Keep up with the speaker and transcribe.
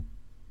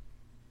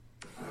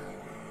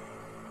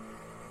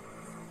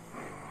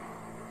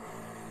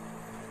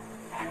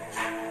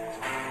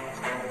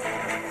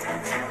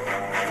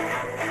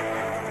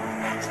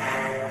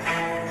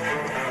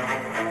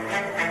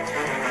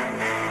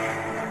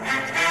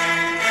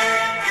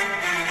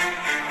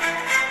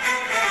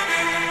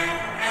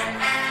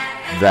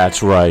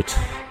That's right.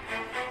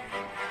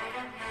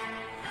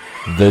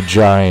 The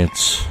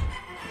Giants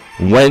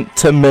went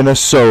to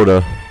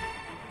Minnesota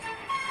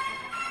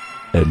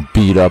and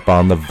beat up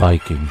on the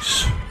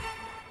Vikings.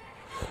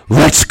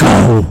 Let's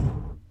go!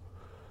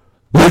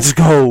 Let's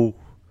go!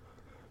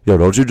 Yo,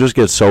 don't you just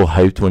get so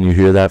hyped when you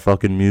hear that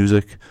fucking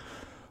music?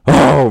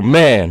 Oh,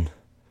 man.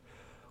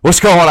 What's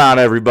going on,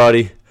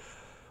 everybody?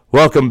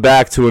 Welcome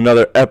back to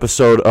another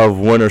episode of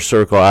Winner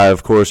Circle. I,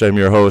 of course, am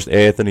your host,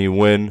 Anthony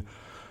Wynn.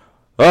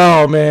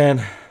 Oh,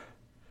 man.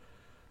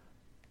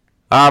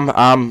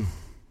 I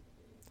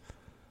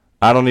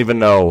don't even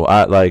know.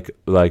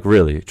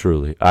 Really,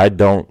 truly. I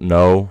don't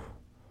know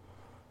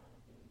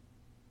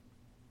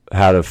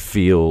how to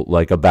feel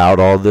about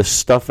all this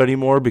stuff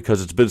anymore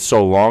because it's been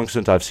so long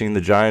since I've seen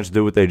the Giants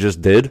do what they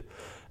just did,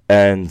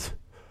 and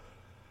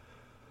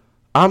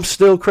I'm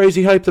still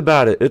crazy hyped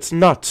about it. It's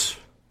nuts.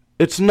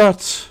 It's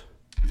nuts.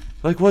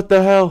 What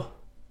the hell?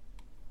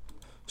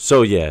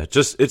 So yeah,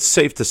 it's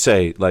safe to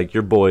say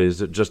your boy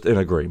is just in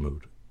a great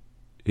mood.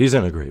 He's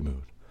in a great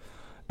mood.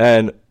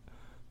 And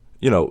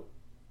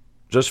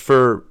just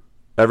for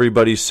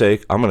everybody's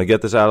sake, I'm going to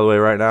get this out of the way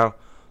right now.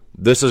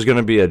 This is going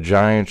to be a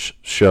Giants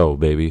show,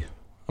 baby.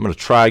 I'm going to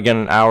try again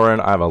an hour in.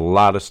 I have a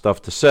lot of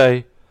stuff to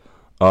say.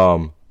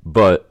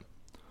 But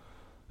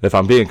if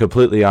I'm being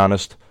completely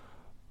honest,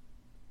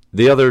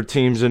 the other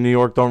teams in New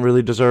York don't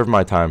really deserve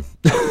my time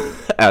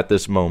at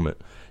this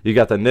moment. You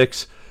got the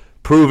Knicks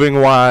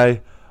proving why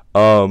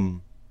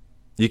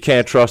you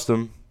can't trust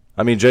them.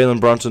 I mean,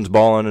 Jalen Brunson's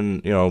balling,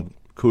 and,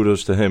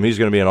 kudos to him. He's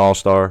going to be an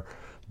all-star.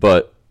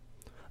 But,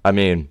 I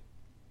mean,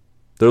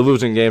 they're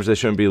losing games they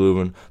shouldn't be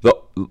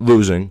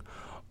losing.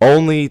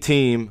 Only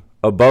team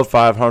above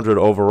 500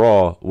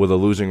 overall with a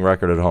losing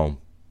record at home.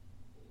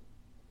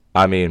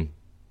 I mean,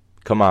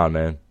 come on,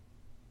 man.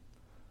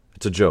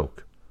 It's a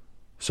joke.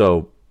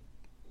 So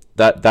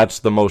that's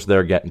the most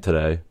they're getting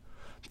today.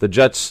 The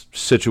Jets'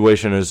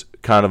 situation is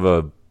kind of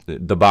a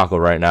debacle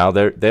right now.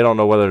 They don't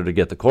know whether to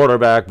get the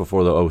quarterback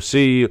before the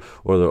OC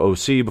or the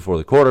OC before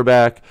the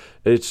quarterback.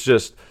 It's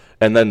just,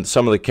 and then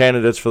some of the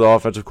candidates for the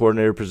offensive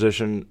coordinator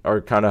position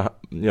are kind of,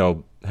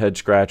 head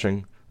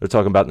scratching. They're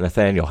talking about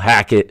Nathaniel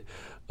Hackett.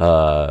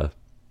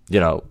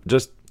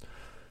 Just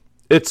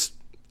it's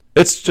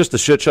just a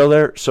shit show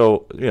there.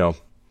 So,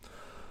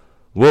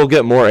 we'll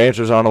get more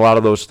answers on a lot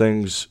of those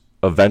things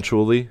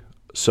eventually.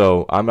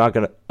 So I'm not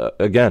going to,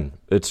 again,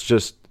 it's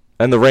just,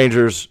 and the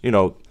Rangers,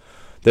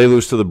 they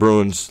lose to the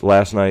Bruins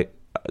last night.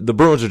 The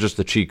Bruins are just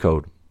a cheat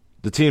code.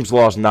 The team's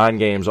lost 9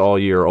 games all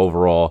year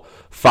overall,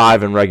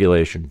 5 in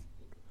regulation.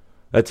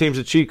 That team's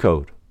a cheat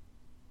code.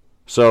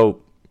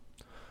 So,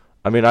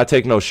 I mean, I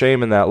take no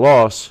shame in that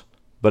loss,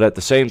 but at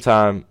the same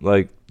time,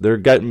 they're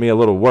getting me a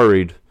little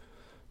worried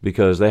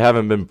because they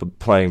haven't been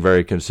playing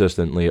very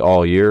consistently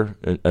all year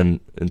in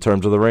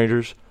terms of the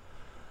Rangers.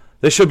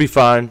 They should be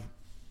fine.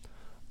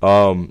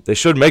 They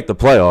should make the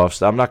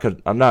playoffs.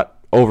 I'm not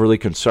overly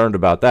concerned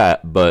about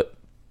that, but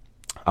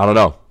I don't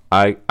know.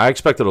 I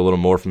expected a little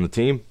more from the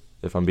team,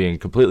 if I'm being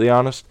completely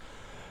honest.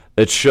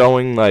 It's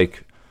showing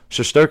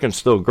Shesterkin's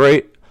still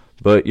great,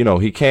 but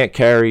he can't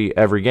carry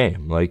every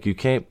game. You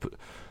can't.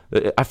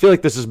 I feel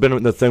like this has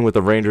been the thing with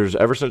the Rangers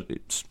ever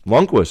since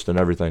Lundqvist and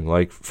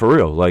everything. For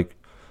real.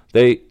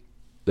 They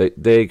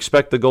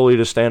expect the goalie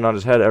to stand on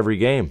his head every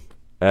game,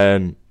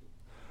 and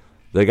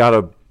they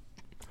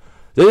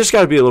just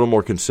got to be a little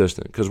more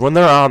consistent because when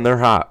they're on, they're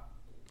hot.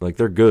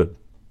 They're good.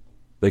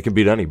 They can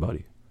beat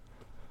anybody.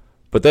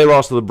 But they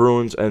lost to the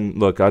Bruins, and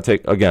look, I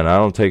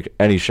don't take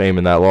any shame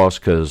in that loss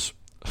because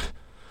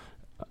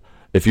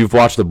if you've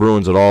watched the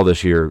Bruins at all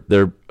this year,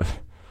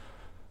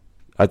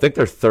 I think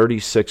they're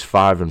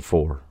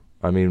 36-5-4.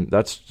 I mean,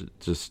 that's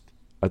just.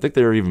 I think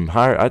they're even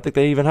higher. I think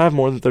they even have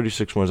more than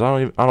 36 wins.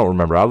 I don't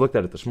remember. I looked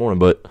at it this morning,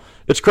 but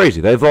it's crazy.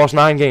 They've lost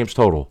 9 games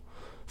total,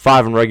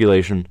 5 in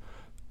regulation.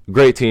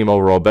 Great team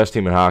overall, best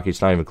team in hockey.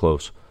 It's not even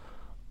close.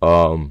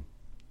 So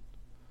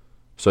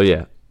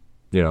yeah,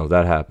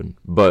 that happened.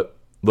 But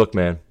look,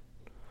 man,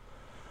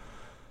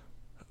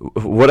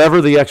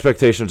 whatever the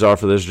expectations are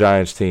for this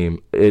Giants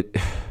team,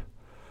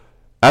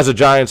 as a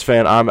Giants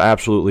fan, I'm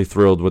absolutely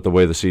thrilled with the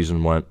way the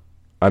season went.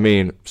 I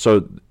mean,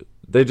 so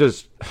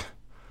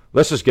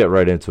let's just get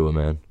right into it,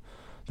 man.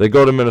 They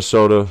go to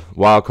Minnesota,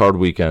 wild card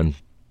weekend,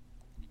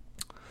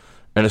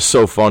 and it's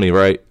so funny,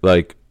 right?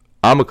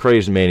 I'm a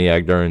crazy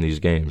maniac during these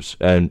games,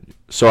 and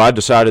so I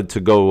decided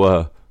to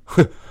go.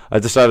 I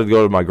decided to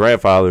go to my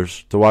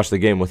grandfather's to watch the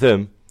game with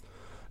him,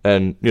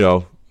 and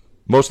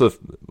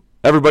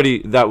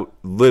everybody that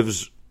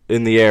lives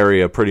in the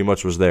area pretty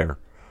much was there,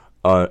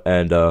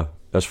 and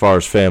as far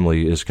as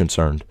family is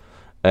concerned,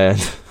 and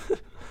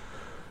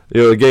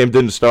the game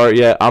didn't start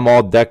yet. I'm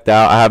all decked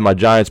out. I have my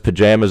Giants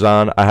pajamas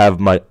on. I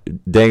have my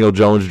Daniel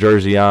Jones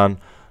jersey on.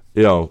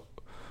 The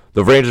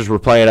Rangers were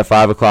playing at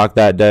 5 o'clock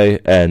that day,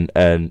 and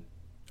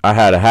I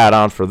had a hat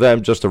on for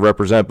them just to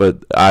represent,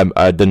 but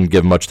I didn't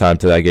give much time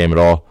to that game at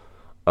all.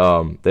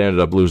 They ended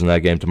up losing that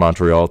game to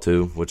Montreal,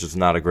 too, which is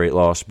not a great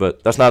loss,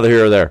 but that's neither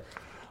here or there.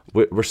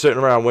 We're sitting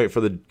around waiting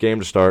for the game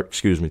to start.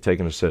 Excuse me,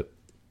 taking a sip.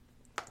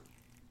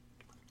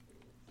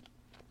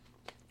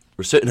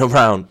 we're sitting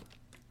around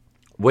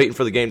waiting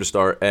for the game to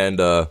start, and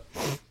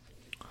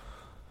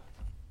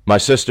my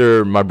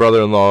sister, my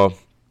brother-in-law,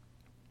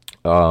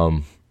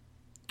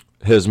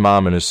 his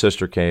mom and his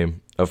sister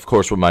came, of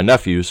course, with my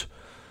nephews.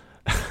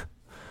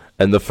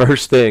 And the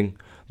first thing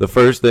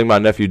my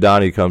nephew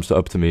Donnie comes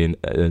up to me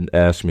and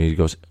asks me, he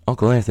goes,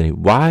 "Uncle Anthony,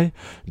 why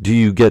do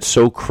you get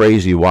so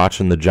crazy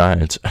watching the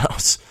Giants?"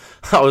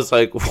 I was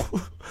like,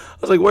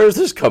 where's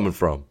this coming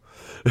from?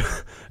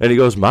 And he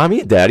goes,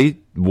 "Mommy and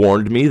Daddy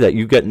warned me that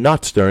you get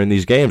nuts during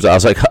these games." I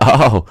was like,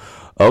 "Oh,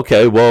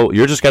 okay, well,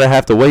 you're just going to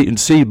have to wait and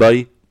see,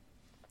 buddy."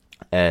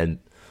 And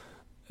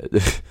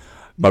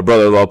my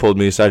brother-in-law pulled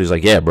me aside. He's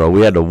like, "Yeah, bro,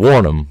 we had to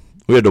warn him.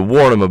 We had to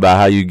warn him about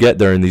how you get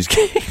during these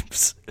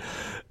games."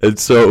 And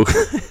so,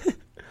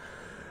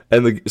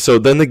 so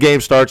then the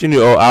game starts. You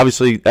know,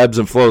 obviously ebbs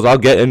and flows. I'll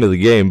get into the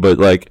game, but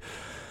like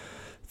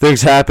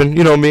things happen.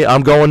 You know me.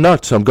 I'm going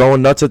nuts. I'm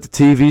going nuts at the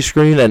TV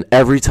screen, and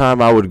every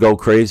time I would go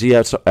crazy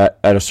at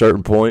a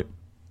certain point,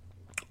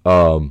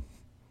 my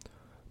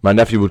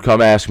nephew would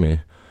come ask me,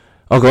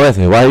 "Uncle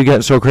Anthony, why are you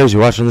getting so crazy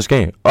watching this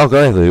game? Uncle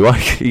Anthony, why?"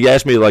 He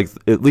asked me like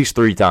at least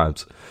 3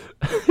 times.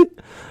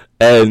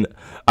 And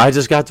I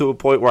just got to a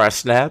point where I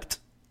snapped.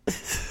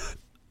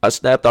 I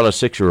snapped on a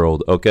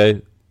 6-year-old,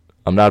 okay?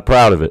 I'm not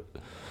proud of it.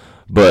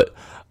 But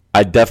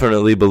I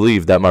definitely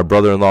believe that my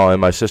brother-in-law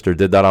and my sister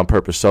did that on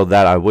purpose so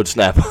that I would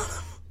snap on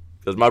him.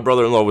 Because my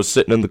brother-in-law was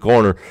sitting in the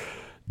corner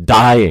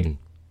dying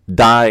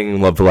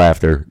of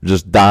laughter,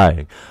 just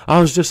dying. I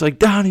was just like,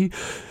 "Donnie,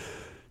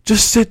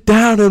 just sit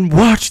down and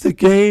watch the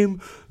game."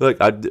 Like,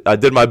 I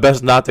did my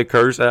best not to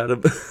curse at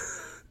him.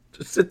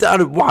 Just sit down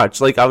and watch.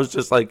 Like, I was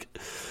just like,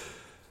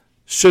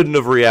 shouldn't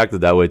have reacted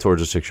that way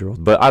towards a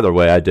 6-year-old. But either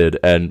way, I did,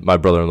 and my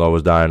brother-in-law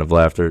was dying of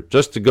laughter.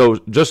 Just goes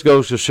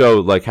to show,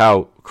 like,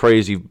 how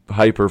crazy,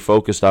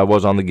 hyper-focused I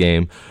was on the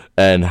game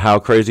and how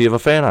crazy of a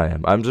fan I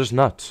am. I'm just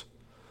nuts.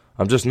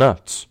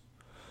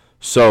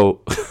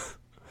 So,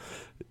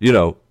 you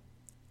know,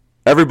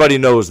 everybody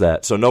knows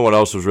that, so no one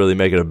else was really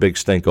making a big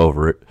stink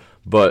over it.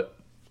 But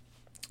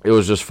it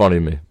was just funny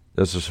to me.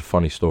 That's just a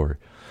funny story.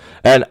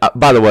 And,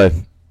 by the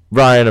way,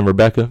 Ryan and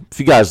Rebecca, if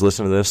you guys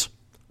listen to this,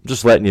 I'm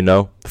just letting you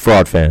know,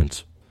 fraud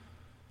Giants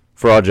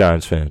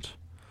fans.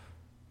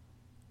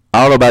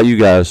 I don't know about you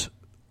guys,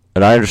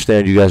 and I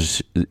understand you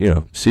guys, you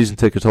know, season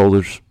ticket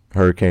holders,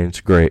 Hurricanes,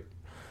 great.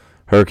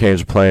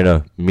 Hurricanes are playing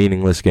a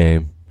meaningless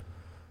game.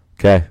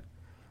 Okay?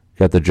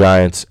 Got the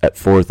Giants at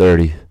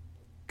 4:30.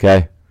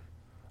 Okay?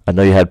 I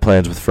know you had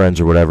plans with friends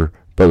or whatever,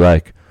 but,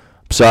 like,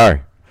 I'm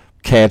sorry.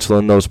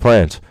 Canceling those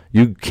plans.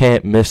 You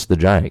can't miss the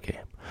Giant game.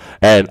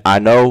 And I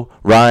know,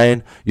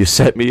 Ryan, you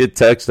sent me a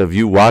text of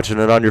you watching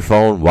it on your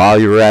phone while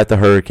you were at the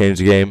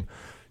Hurricanes game.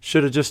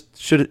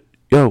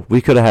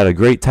 We could have had a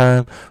great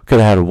time. We could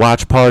have had a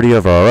watch party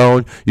of our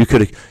own. You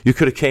could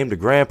have came to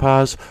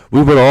Grandpa's.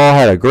 We would have all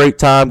had a great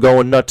time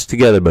going nuts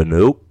together. But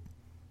nope.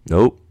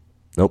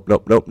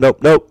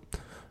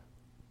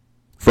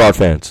 Fraud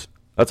fans.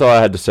 That's all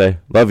I had to say.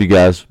 Love you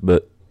guys,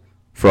 but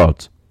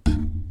frauds.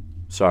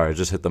 Sorry, I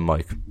just hit the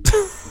mic.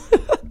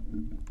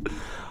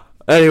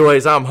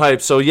 Anyways, I'm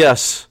hyped. So,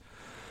 yes,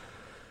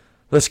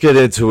 let's get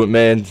into it,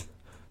 man.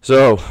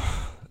 So,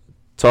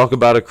 talk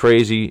about a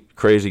crazy,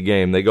 crazy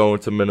game. They go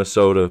into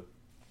Minnesota.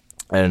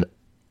 And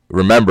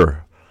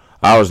remember,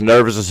 I was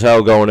nervous as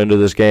hell going into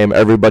this game.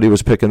 Everybody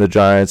was picking the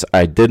Giants.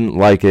 I didn't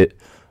like it.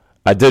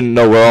 I didn't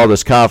know where all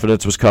this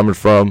confidence was coming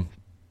from.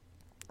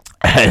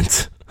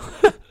 And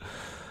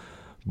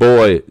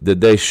boy,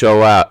 did they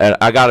show out. And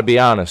I got to be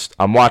honest,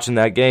 I'm watching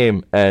that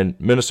game, and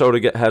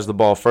Minnesota has the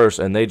ball first,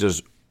 and they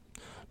just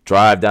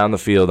drive down the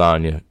field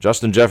on you.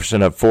 Justin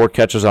Jefferson had 4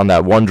 catches on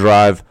that one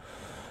drive,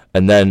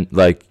 and then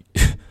like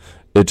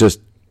it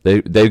just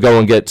they go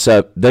and get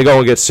 6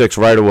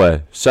 right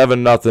away.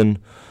 7-0.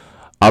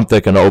 I'm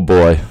thinking, oh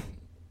boy,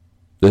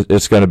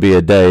 it's going to be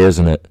a day,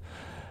 isn't it?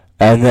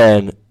 And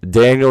then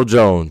Daniel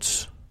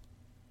Jones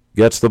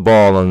gets the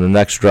ball on the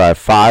next drive,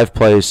 5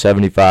 plays,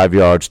 75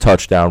 yards,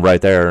 touchdown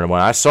right there. And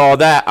when I saw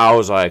that, I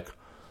was like,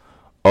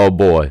 oh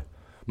boy,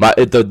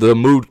 the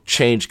mood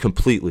changed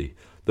completely.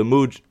 The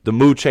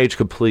mood changed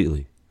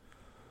completely,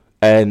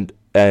 and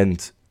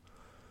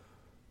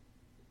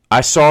I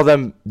saw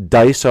them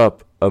dice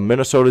up a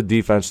Minnesota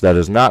defense that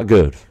is not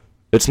good.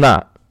 It's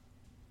not,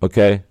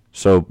 okay?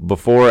 So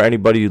before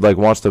anybody like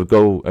wants to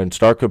go and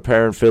start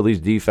comparing Philly's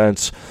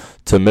defense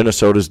to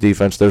Minnesota's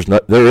defense,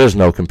 there is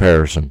no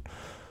comparison.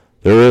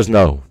 There's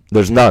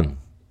none,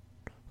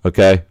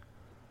 okay?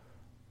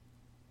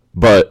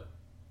 But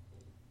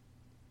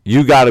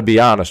you got to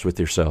be honest with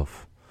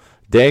yourself.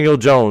 Daniel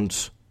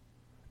Jones,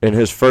 in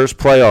his first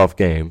playoff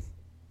game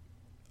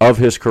of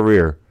his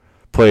career,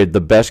 played the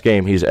best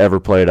game he's ever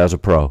played as a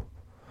pro.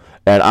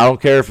 And I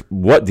don't care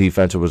what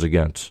defense it was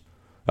against.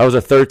 That was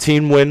a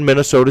 13-win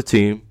Minnesota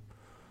team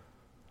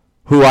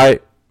who I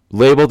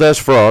labeled as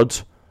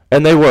frauds,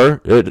 and they were.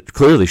 It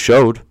clearly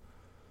showed.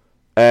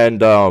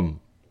 And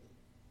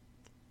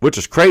which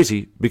is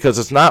crazy because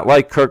it's not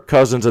like Kirk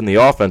Cousins and the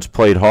offense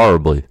played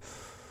horribly.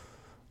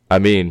 I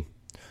mean,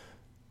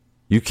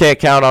 You can't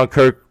count on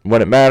Kirk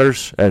when it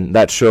matters, and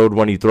that showed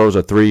when he throws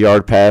a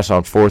 3-yard pass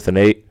on 4th and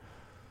 8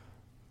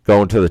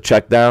 going to the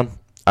check down.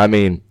 I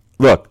mean,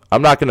 look,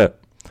 I'm not going to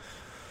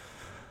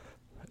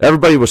 –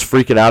 everybody was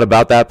freaking out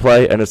about that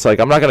play, and it's like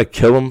I'm not going to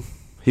kill him.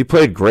 He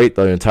played great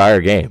the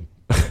entire game.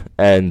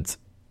 And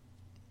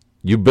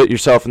you bit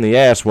yourself in the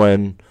ass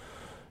when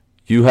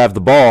you have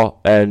the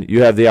ball and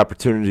you have the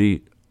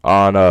opportunity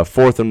on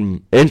 4th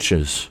and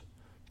inches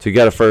to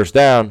get a first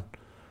down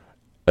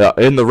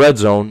in the red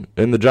zone,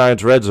 in the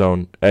Giants' red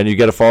zone, and you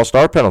get a false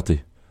start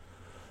penalty.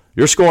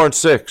 You're scoring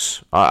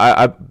 6.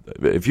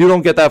 If you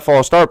don't get that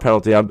false start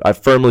penalty, I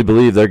firmly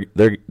believe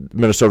they're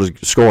Minnesota's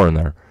scoring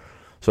there.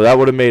 So that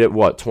would have made it,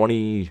 what,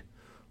 20?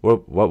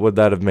 What would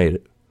that have made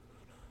it?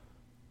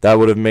 That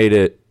would have made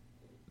it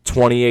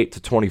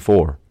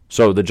 28-24.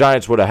 So the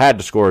Giants would have had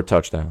to score a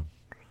touchdown.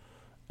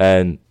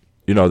 And,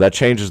 that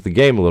changes the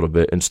game a little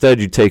bit.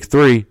 Instead, you take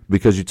 3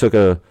 because you took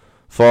a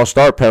false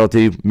start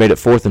penalty, made it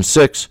 4th and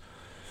 6.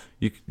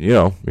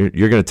 You're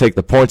going to take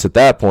the points at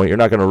that point. You're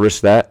not going to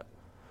risk that.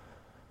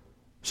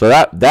 So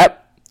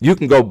that you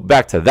can go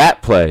back to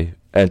that play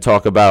and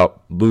talk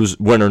about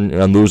winning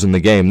and losing the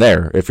game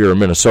there if you're a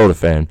Minnesota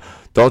fan.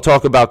 Don't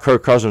talk about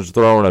Kirk Cousins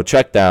throwing a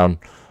check down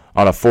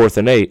on a 4th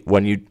and 8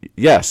 when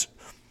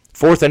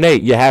 4th and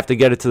 8, you have to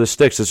get it to the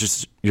sticks. It's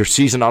just your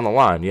season on the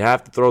line. You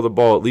have to throw the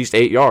ball at least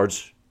 8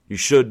 yards. You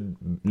should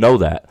know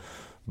that.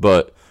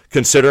 But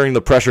considering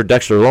the pressure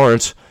Dexter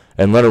Lawrence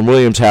and Leonard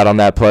Williams had on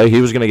that play,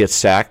 he was going to get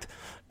sacked.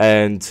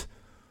 And,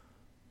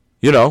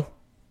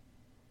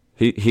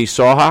 he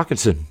saw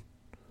Hawkinson,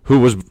 who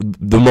was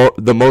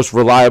the most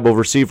reliable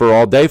receiver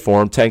all day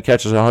for him, 10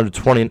 catches,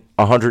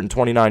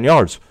 129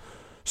 yards.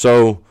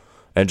 So,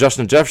 and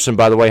Justin Jefferson,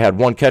 by the way, had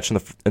 1 catch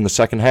in the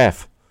second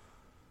half.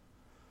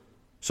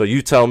 So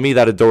you tell me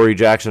that Adoree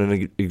Jackson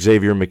and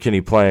Xavier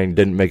McKinney playing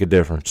didn't make a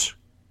difference.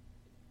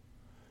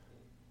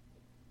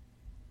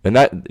 And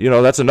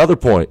that's another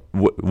point.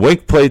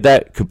 Wink played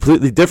that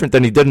completely different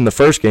than he did in the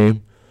first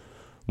game.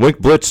 Wink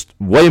blitzed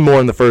way more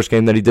in the first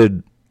game than he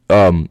did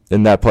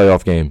in that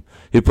playoff game.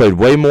 He played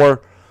way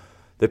more.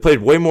 They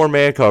played way more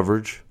man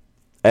coverage,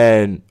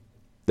 and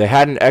they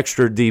had an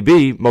extra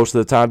DB most of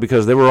the time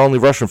because they were only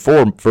rushing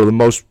 4 for the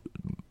most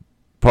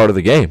part of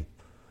the game.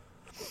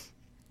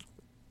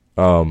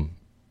 The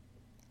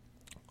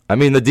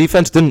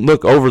defense didn't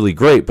look overly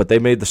great, but they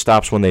made the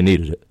stops when they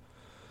needed it.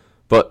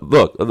 But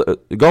look,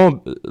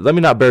 let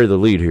me not bury the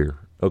lead here,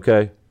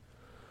 okay?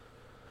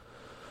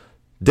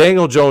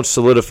 Daniel Jones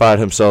solidified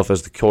himself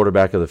as the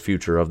quarterback of the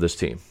future of this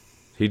team.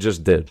 He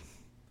just did,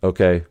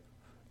 okay?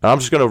 I'm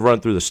just going to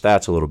run through the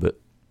stats a little bit.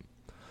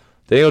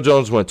 Daniel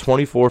Jones went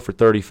 24 for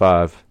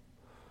 35,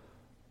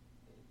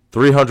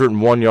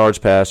 301 yards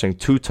passing,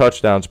 2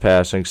 touchdowns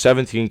passing,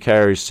 17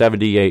 carries,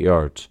 78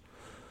 yards.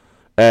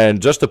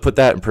 And just to put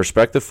that in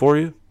perspective for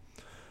you,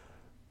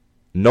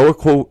 no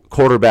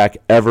quarterback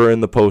ever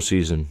in the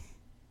postseason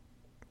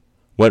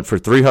went for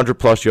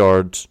 300-plus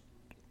yards,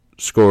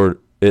 scored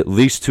at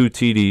least 2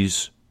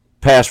 TDs,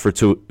 passed for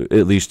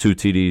at least 2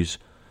 TDs,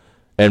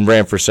 and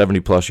ran for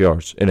 70-plus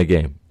yards in a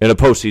game, in a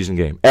postseason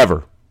game,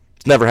 ever.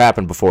 It's never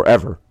happened before,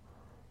 ever.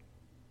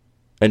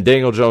 And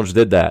Daniel Jones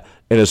did that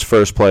in his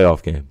first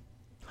playoff game.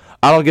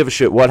 I don't give a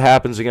shit what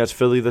happens against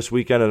Philly this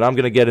weekend, and I'm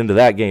going to get into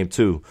that game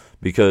too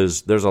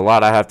because there's a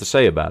lot I have to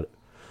say about it.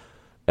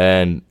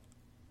 And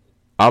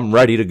I'm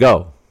ready to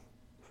go.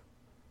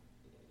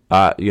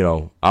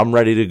 I'm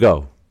ready to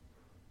go.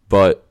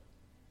 But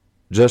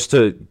just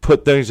to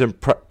put things in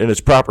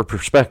its proper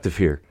perspective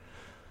here,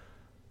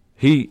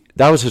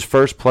 that was his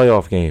first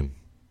playoff game,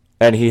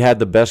 and he had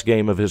the best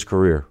game of his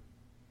career.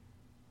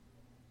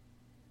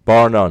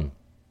 Bar none.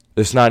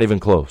 It's not even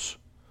close.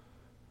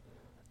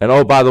 And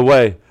oh, by the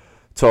way,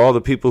 to all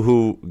the people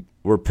who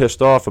were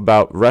pissed off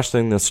about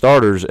resting the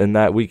starters in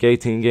that Week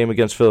 18 game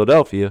against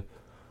Philadelphia,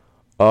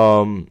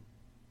 they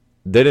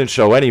didn't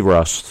show any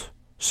rust.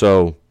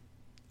 So,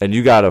 and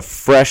you got a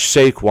fresh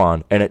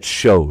Saquon, and it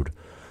showed.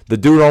 The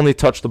dude only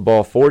touched the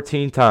ball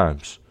 14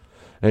 times,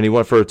 and he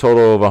went for a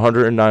total of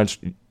 109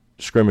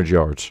 scrimmage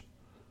yards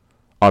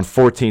on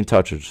 14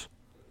 touches.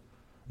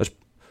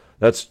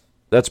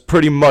 That's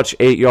pretty much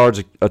 8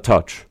 yards a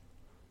touch.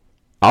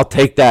 I'll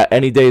take that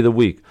any day of the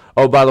week.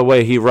 Oh, by the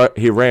way, he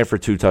ran for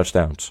 2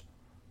 touchdowns.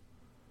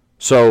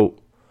 So,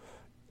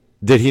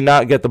 did he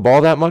not get the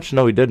ball that much?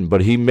 No, he didn't.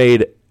 But he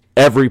made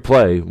every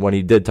play when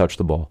he did touch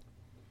the ball.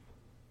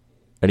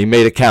 And he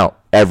made it count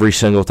every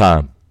single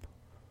time.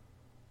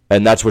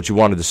 And that's what you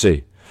wanted to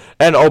see.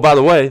 And, oh, by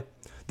the way,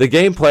 the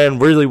game plan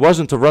really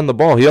wasn't to run the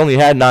ball. He only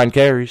had 9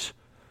 carries.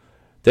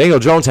 Daniel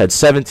Jones had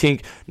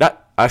 17.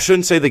 I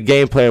shouldn't say the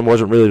game plan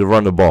wasn't really to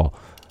run the ball.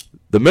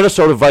 The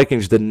Minnesota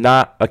Vikings did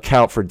not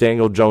account for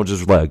Daniel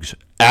Jones' legs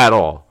at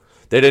all.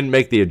 They didn't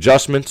make the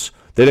adjustments.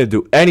 They didn't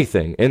do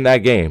anything in that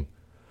game.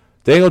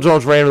 Daniel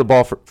Jones ran the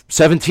ball for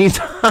 17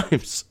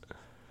 times.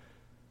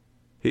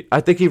 I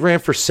think he ran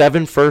for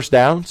 7 first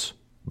downs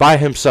by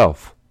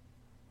himself.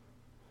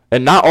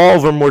 And not all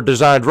of them were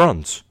designed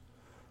runs.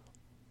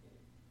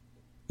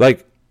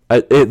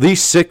 At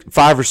least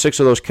 5 or 6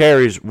 of those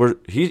carries were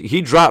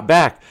he dropped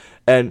back,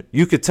 and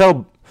you could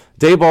tell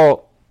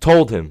Daboll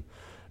told him,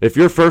 if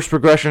your first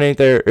progression ain't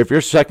there, if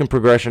your second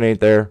progression ain't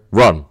there,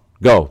 run,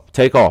 go,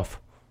 take off,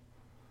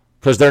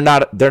 because they're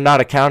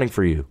not accounting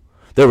for you.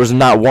 There was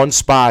not one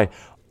spy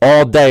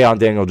all day on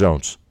Daniel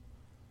Jones,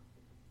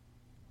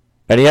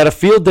 and he had a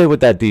field day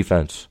with that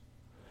defense.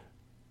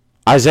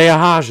 Isaiah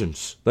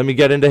Hodgins, let me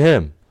get into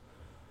him.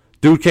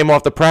 Dude came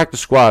off the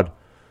practice squad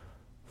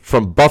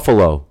from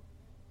Buffalo.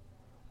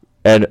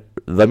 And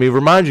let me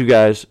remind you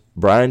guys,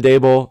 Brian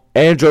Daboll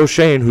and Joe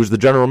Shane, who's the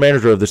general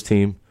manager of this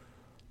team,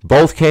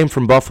 both came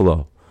from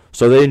Buffalo.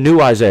 So they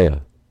knew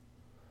Isaiah.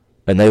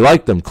 And they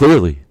liked him,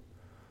 clearly.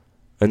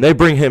 And they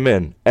bring him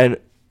in. And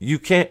you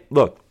can't,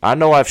 look, I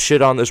know I've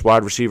shit on this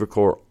wide receiver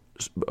core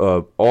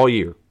all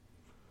year.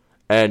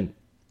 And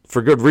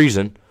for good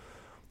reason.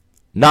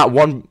 Not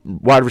one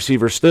wide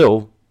receiver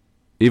still,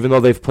 even though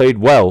they've played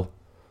well,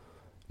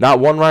 not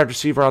one wide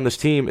receiver on this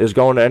team is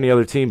going to any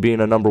other team being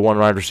a number one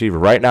wide receiver.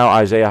 Right now,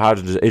 Isaiah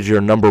Hodgins is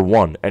your number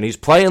one, and he's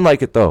playing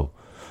like it, though.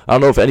 I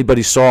don't know if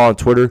anybody saw on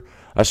Twitter.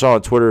 I saw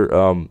on Twitter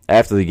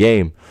after the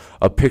game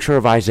a picture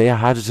of Isaiah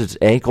Hodgins'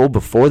 ankle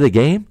before the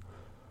game.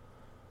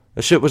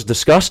 That shit was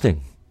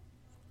disgusting.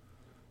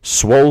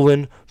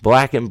 Swollen,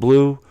 black and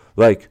blue.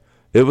 Like,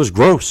 it was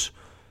gross.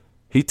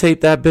 He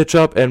taped that bitch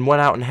up and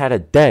went out and had a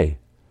day.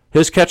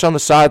 His catch on the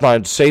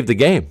sideline saved the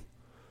game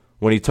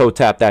when he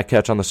toe-tapped that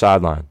catch on the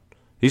sideline.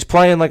 He's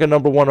playing like a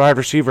number one wide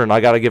receiver, and I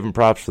got to give him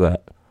props for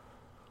that.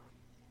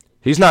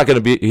 He's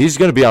going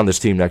to be on this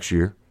team next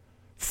year.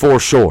 For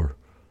sure.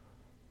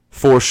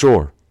 For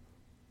sure.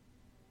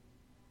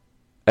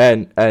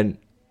 And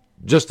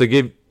just to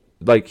give,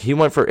 like, he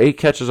went for 8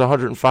 catches,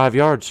 105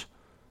 yards,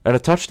 and a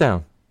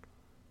touchdown.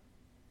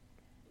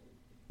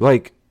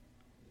 Like,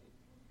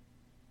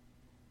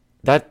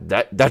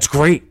 that's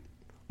great.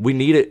 We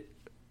need it.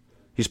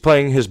 He's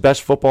playing his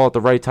best football at the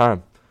right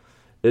time.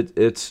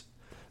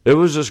 It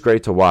was just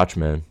great to watch,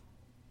 man.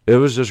 It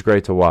was just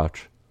great to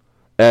watch.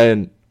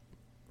 And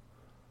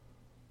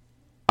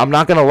I'm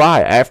not going to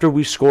lie. After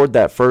we scored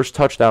that first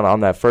touchdown on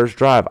that first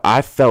drive,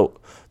 I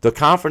felt the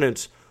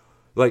confidence,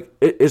 like,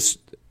 it's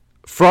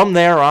from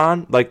there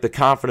on, like, the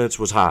confidence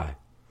was high.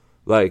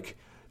 Like,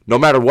 no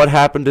matter what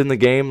happened in the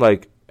game,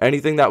 like,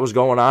 anything that was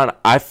going on,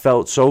 I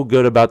felt so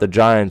good about the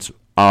Giants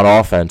on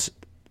offense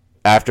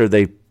after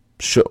they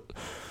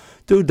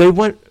Dude,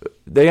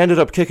 they ended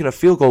up kicking a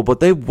field goal, but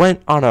they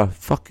went on a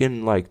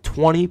fucking, like,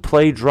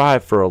 20-play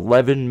drive for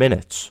 11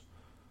 minutes.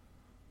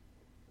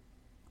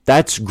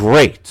 That's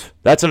great.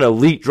 That's an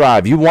elite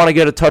drive. You want to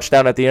get a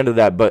touchdown at the end of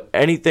that, but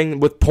anything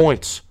with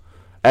points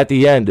at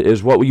the end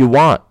is what you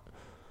want.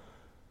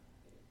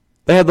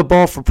 They had the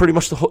ball for pretty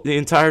much the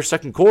entire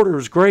second quarter. It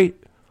was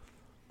great.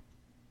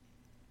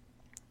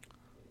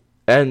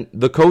 And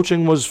the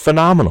coaching was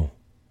phenomenal.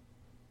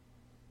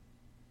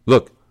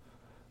 Look,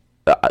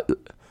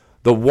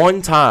 the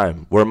one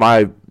time where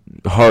my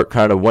heart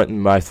kind of went in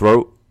my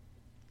throat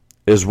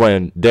is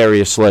when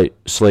Darius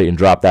Slayton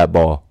dropped that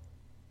ball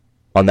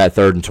on that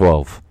 3rd and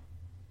 12.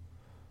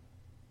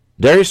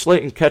 Darius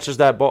Slayton catches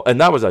that ball, and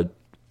that was a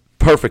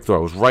perfect throw.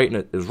 It was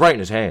right in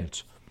his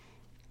hands.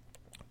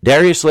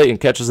 Darius Slayton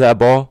catches that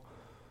ball.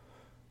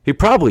 He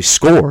probably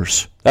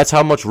scores. That's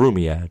how much room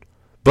he had.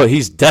 But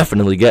he's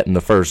definitely getting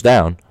the first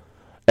down.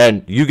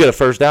 And you get a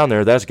first down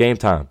there, that's game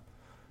time.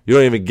 You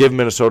don't even give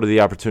Minnesota the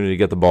opportunity to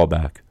get the ball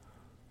back.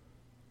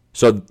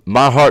 So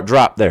my heart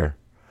dropped there.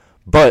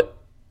 But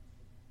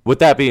with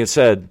that being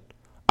said,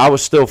 I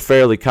was still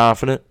fairly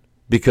confident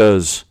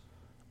because,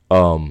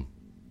 I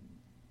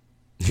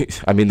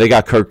mean, they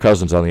got Kirk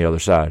Cousins on the other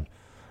side.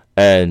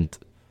 And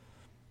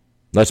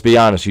let's be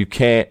honest, you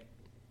can't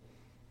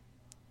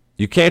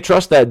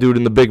trust that dude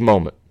in the big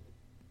moment.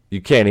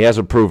 You can't. He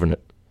hasn't proven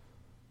it.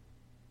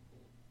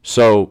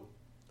 So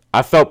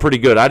I felt pretty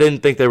good. I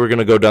didn't think they were going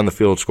to go down the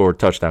field and score a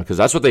touchdown because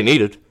that's what they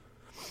needed.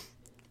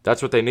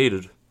 That's what they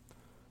needed.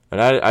 And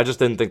I just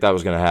didn't think that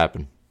was going to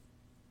happen.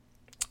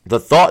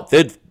 The thought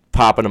did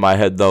pop into my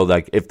head, though,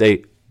 like if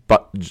they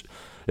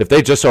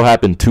just so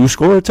happened to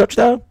score a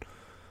touchdown,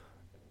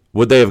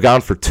 would they have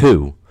gone for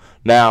 2?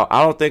 Now,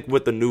 I don't think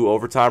with the new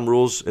overtime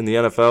rules in the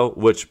NFL,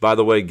 which, by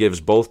the way,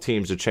 gives both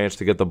teams a chance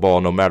to get the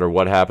ball no matter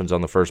what happens on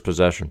the first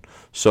possession.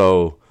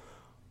 So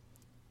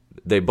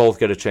they both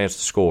get a chance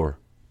to score.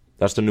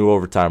 That's the new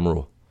overtime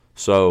rule.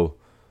 So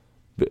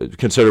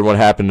consider what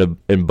happened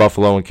in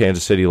Buffalo and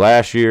Kansas City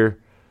last year.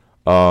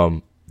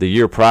 The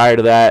year prior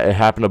to that, it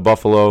happened to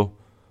Buffalo.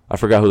 I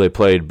forgot who they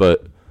played,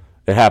 but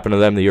it happened to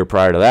them the year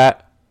prior to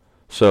that.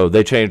 So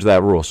they changed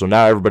that rule. So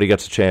now everybody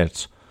gets a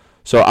chance.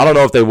 So I don't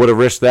know if they would have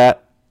risked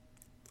that,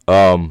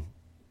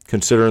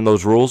 considering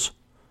those rules.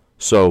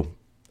 So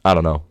I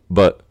don't know.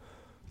 But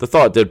the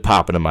thought did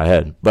pop into my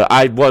head. But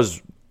I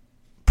was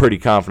pretty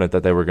confident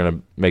that they were going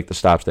to make the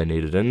stops they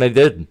needed. And they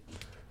did.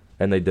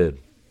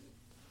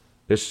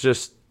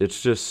 It's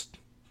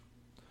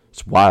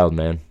wild,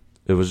 man.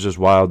 It was just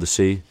wild to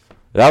see.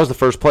 That was the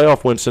first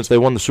playoff win since they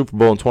won the Super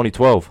Bowl in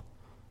 2012.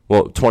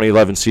 Well,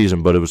 2011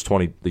 season, but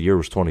the year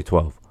was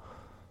 2012.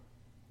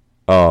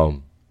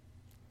 I'm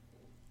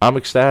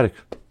ecstatic.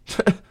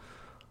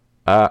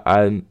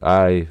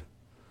 I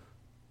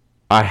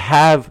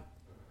have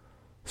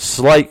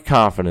slight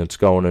confidence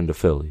going into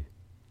Philly.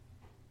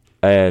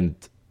 And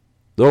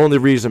the only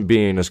reason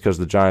being is because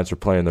the Giants are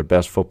playing their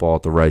best football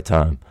at the right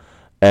time.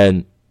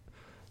 And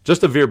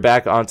just to veer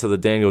back onto the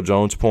Daniel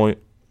Jones point,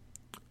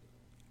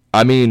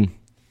 I mean,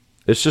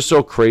 it's just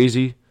so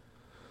crazy.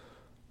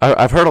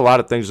 I've heard a lot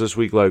of things this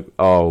week like,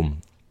 the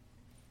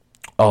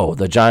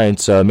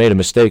Giants made a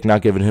mistake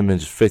not giving him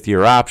his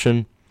fifth-year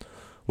option,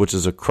 which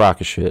is a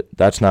crock of shit.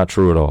 That's not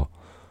true at all.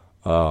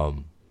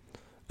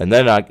 And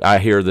then I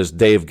hear this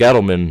Dave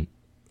Gettleman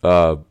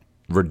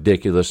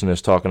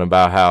ridiculousness talking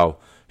about how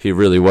he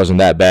really wasn't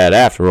that bad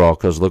after all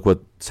because look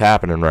what's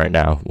happening right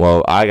now.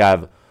 Well, I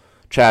got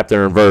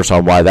chapter and verse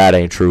on why that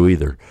ain't true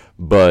either.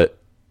 But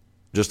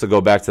just to go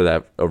back to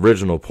that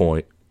original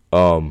point,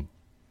 the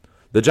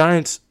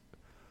Giants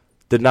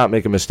did not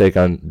make a mistake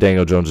on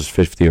Daniel Jones'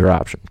 fifth-year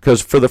option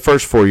because for the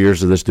first 4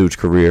 years of this dude's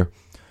career,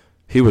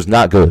 he was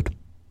not good.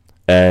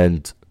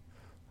 And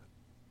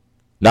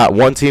not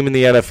one team in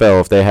the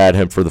NFL, if they had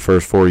him for the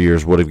first 4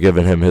 years, would have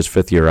given him his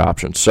fifth-year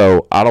option.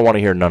 So I don't want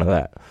to hear none of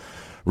that.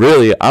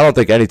 Really, I don't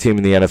think any team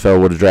in the NFL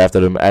would have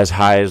drafted him as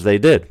high as they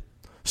did.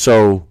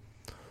 So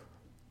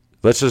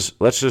let's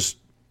just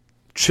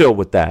chill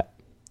with that,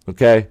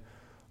 okay?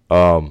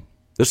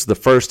 This is the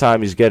first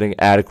time he's getting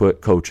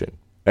adequate coaching.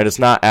 And it's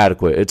not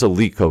adequate. It's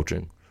elite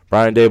coaching.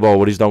 Brian Daboll,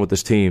 what he's done with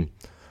this team,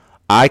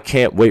 I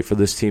can't wait for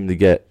this team to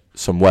get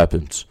some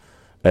weapons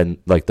and,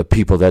 like, the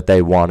people that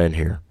they want in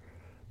here.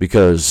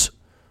 Because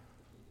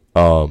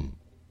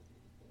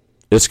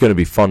it's going to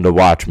be fun to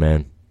watch,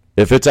 man.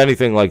 If it's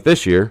anything like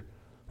this year,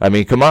 I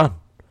mean, come on.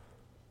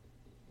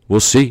 We'll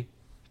see.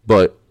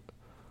 But,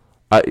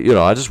 I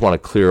just want to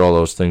clear all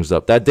those things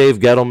up. That Dave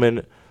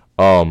Gettleman,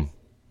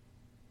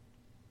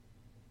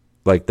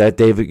 that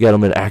David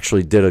Gettleman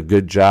actually did a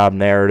good job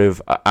narrative.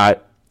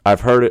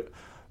 I've heard it.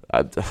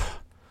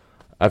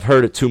 I've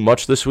heard it too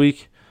much this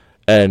week.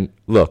 And,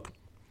 look,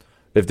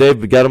 if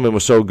David Gettleman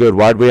was so good,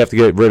 why did we have to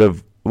get rid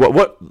of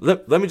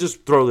Let me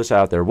just throw this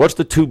out there. What's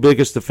the two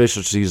biggest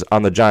deficiencies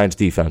on the Giants'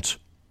 defense?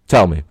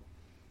 Tell me.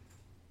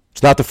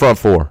 It's not the front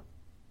four.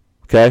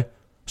 Okay?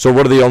 So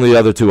what are the only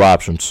other two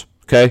options?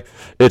 Okay?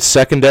 It's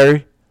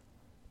secondary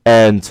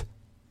and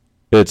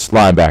it's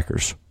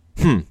linebackers.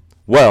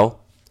 Well,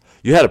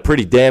 you had a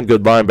pretty damn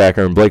good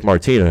linebacker in Blake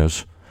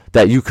Martinez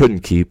that you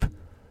couldn't keep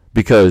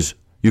because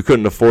you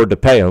couldn't afford to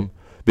pay him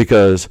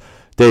because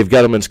Dave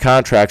Gettleman's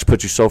contracts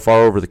put you so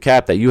far over the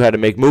cap that you had to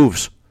make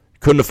moves. You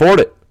couldn't afford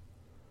it.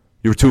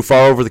 You were too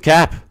far over the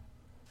cap.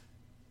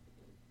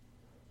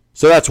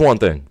 So that's one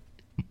thing.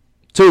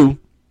 Two,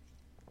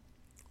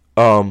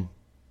 you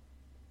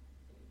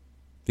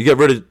get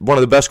rid of one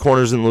of the best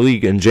corners in the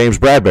league in James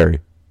Bradbury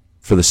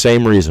for the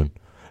same reason.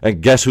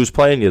 And guess who's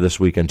playing you this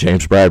weekend?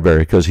 James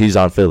Bradbury, because he's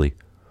on Philly.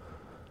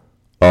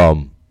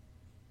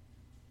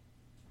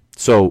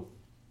 So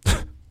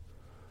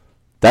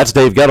that's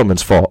Dave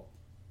Gettleman's fault.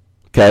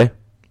 Okay?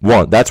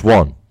 That's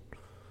one.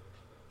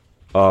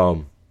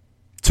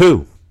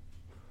 Two.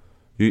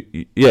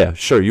 Yeah,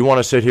 sure. You want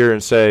to sit here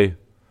and say,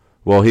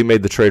 well, he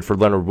made the trade for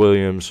Leonard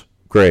Williams,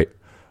 great.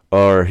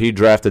 Or he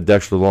drafted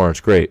Dexter Lawrence,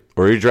 great.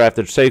 Or he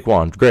drafted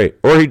Saquon, great.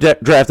 Or he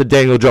drafted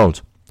Daniel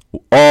Jones.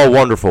 All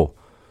wonderful.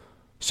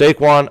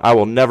 Saquon, I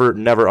will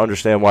never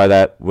understand why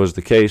that was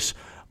the case.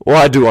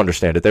 Well, I do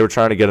understand it. They were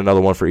trying to get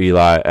another one for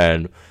Eli,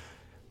 and,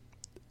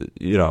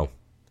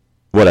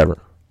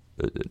 whatever.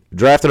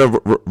 Drafting a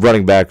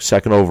running back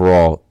second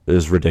overall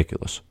is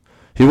ridiculous.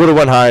 He would have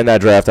went high in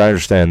that draft. I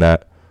understand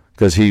that.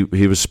 Because he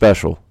was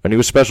special, and he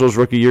was special his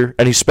rookie year,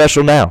 and he's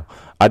special now.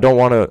 I don't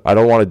want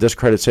to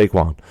discredit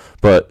Saquon,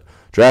 but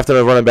drafting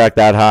a running back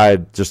that high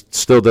just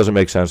still doesn't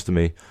make sense to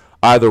me.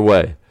 Either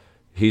way,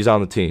 he's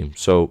on the team,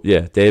 so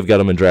yeah, Dave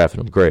Gettleman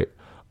drafted him, great.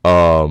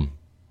 You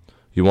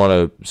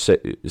want to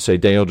say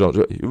Daniel Jones?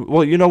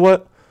 Well, you know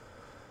what?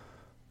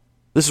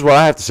 This is what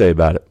I have to say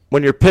about it.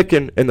 When you're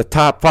picking in the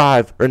top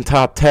 5 or in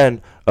top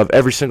 10 of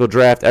every single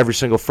draft, every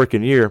single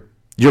freaking year,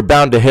 you're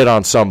bound to hit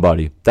on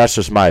somebody. That's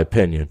just my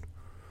opinion.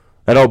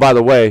 And oh, by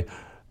the way,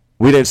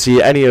 we didn't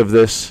see any of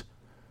this.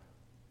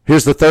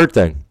 Here's the third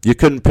thing. You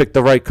couldn't pick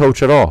the right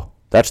coach at all.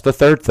 That's the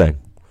third thing.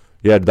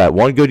 You had that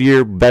one good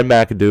year, Ben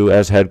McAdoo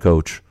as head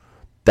coach.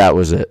 That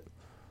was it.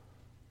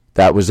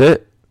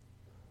 It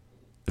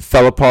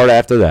fell apart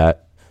after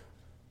that.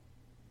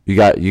 You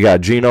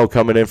got Geno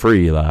coming in for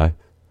Eli.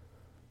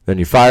 Then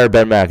you fire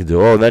Ben McAdoo.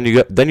 Oh, then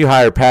you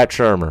hire Pat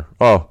Shurmur.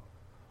 Oh,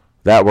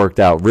 that worked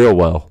out real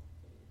well.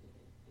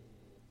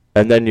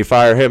 And then you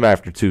fire him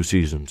after 2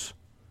 seasons.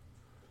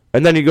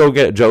 And then you go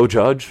get Joe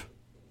Judge.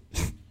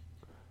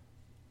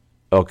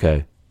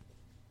 Okay.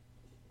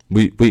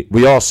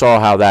 We all saw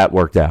how that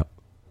worked out.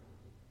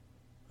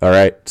 All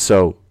right?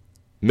 So,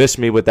 miss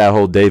me with that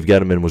whole Dave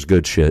Gettleman was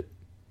good shit.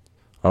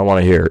 I don't want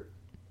to hear it.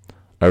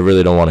 I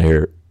really don't want to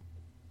hear it.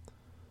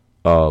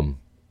 By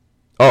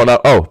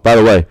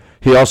the way,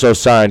 he also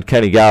signed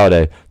Kenny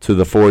Galladay to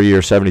the 4-year,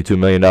 $72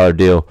 million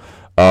deal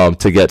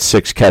to get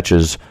 6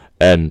 catches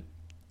and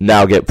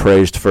now get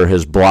praised for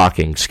his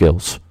blocking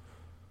skills.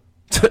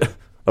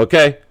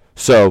 Okay?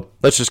 So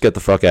let's just get the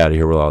fuck out of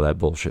here with all that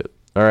bullshit.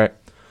 All right?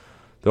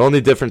 The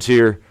only difference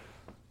here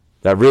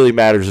that really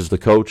matters is the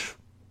coach.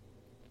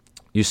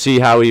 You see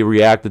how he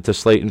reacted to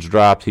Slayton's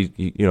drop. He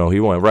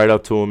went right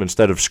up to him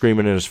instead of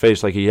screaming in his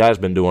face like he has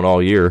been doing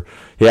all year.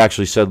 He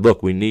actually said,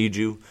 look, we need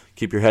you.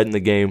 Keep your head in the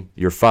game.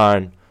 You're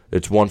fine.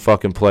 It's one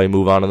fucking play.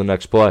 Move on to the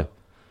next play.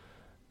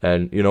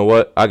 And you know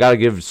what? I got to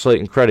give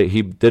Slayton credit.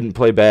 He didn't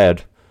play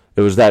bad.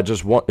 It was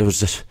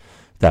just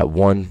that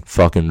one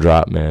fucking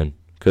drop, man.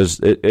 Because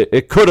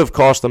it could have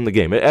cost them the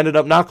game. It ended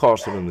up not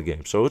costing them the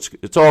game. So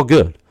it's all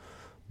good.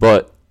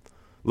 But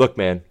look,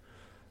 man,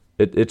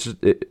 it's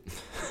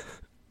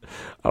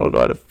I don't know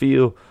how to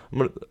feel.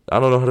 I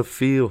don't know how to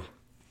feel.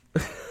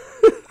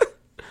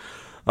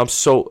 I'm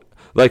so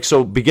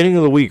beginning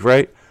of the week,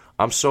 right?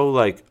 I'm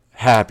so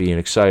happy and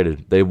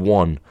excited. They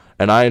won,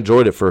 and I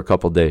enjoyed it for a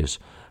couple days.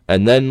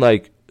 And then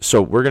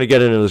so we're gonna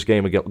get into this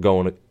game and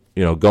going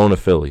to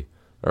Philly,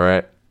 all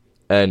right?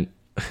 And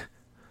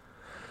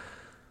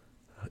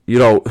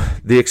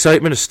the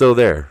excitement is still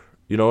there.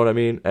 You know what I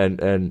mean?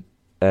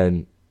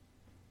 And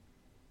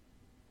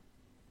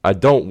I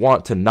don't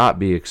want to not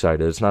be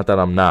excited. It's not that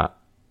I'm not.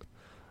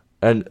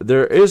 And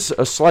there is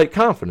a slight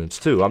confidence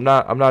too. I'm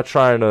not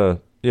trying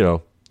to,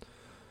 I'm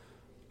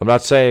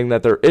not saying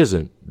that there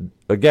isn't.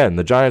 Again,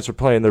 the Giants are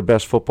playing their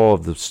best football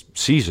of the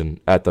season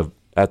at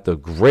the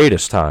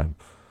greatest time.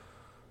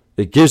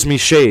 It gives me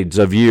shades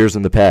of years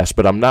in the past,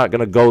 but I'm not going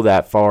to go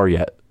that far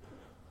yet.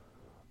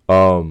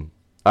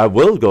 I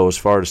will go as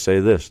far to say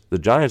this. The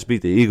Giants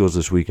beat the Eagles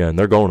this weekend.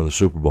 They're going to the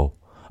Super Bowl.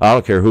 I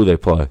don't care who they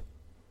play.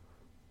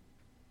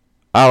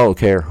 I don't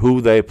care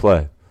who they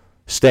play.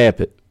 Stamp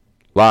it.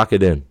 Lock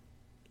it in.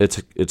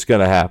 It's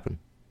going to happen.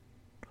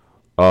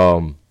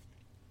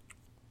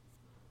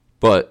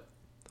 But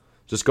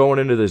just going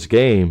into this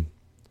game,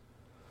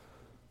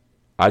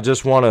 I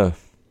just want to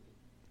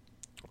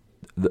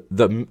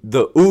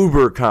the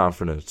uber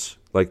confidence,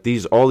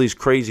 all these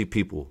crazy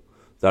people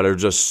that are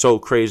just so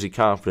crazy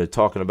confident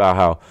talking about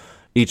how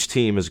each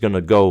team is going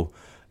to go,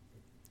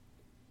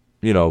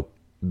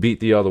 beat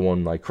the other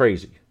one like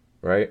crazy,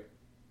 right?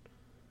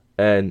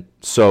 And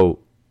so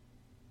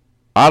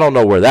I don't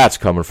know where that's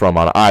coming from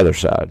on either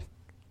side.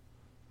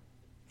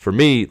 For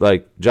me,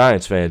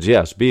 Giants fans,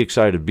 yes, be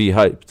excited, be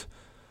hyped.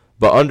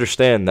 But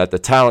understand that the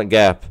talent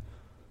gap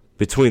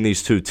between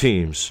these two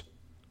teams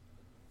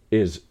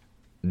is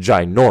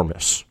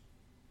ginormous.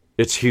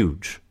 It's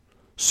huge.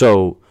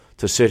 So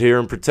to sit here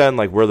and pretend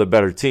like we're the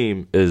better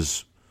team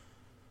is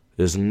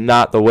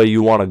not the way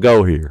you want to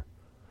go here.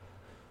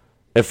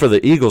 And for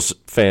the Eagles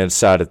fans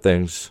side of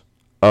things,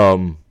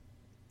 I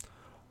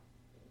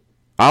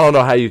don't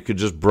know how you could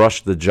just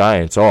brush the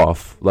Giants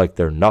off like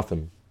they're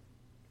nothing.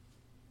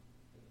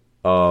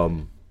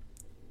 I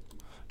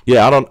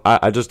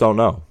just don't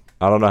know.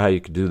 I don't know how you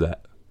could do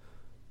that.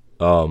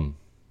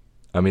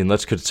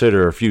 Let's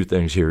consider a few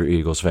things here,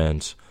 Eagles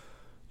fans.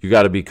 You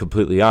got to be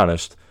completely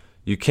honest.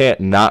 You can't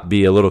not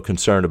be a little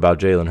concerned about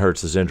Jalen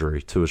Hurts'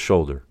 injury to his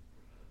shoulder.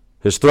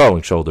 His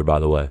throwing shoulder, by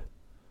the way.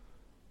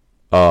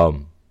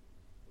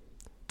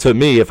 To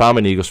me, if I'm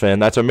an Eagles fan,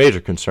 that's a major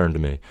concern to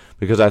me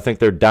because I think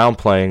they're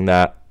downplaying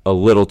that a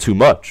little too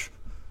much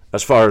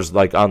as far as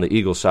on the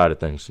Eagles side of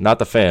things. Not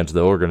the fans,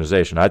 the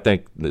organization. I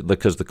think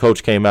because the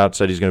coach came out,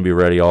 said he's going to be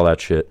ready, all that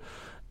shit.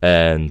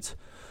 And,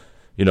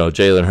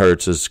 Jalen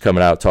Hurts is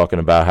coming out talking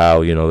about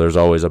how, there's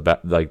always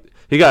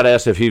he got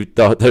asked if he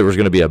thought there was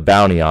going to be a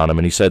bounty on him,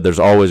 and he said there's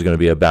always going to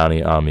be a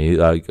bounty on me,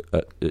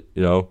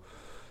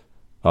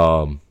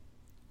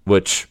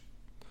 which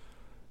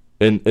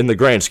in the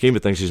grand scheme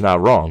of things, he's not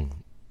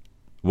wrong.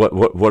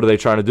 What are they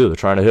trying to do? They're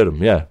trying to hit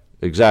him. Yeah,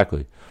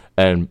 exactly.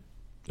 And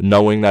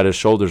knowing that his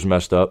shoulder's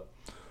messed up,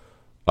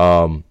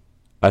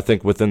 I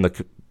think within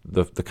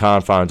the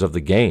confines of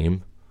the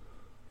game,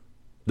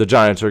 the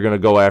Giants are going to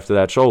go after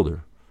that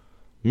shoulder.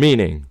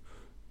 Meaning,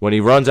 when he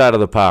runs out of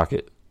the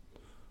pocket,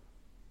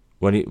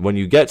 when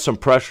you get some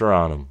pressure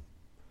on him,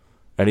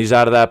 and he's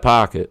out of that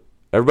pocket,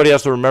 everybody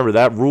has to remember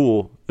that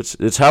rule.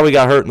 It's how he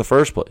got hurt in the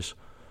first place.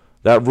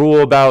 That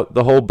rule about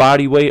the whole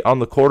body weight on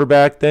the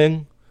quarterback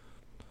thing,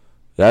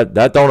 that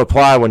don't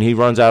apply when he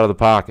runs out of the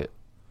pocket.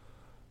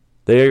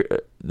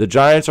 The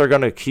Giants are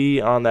going to key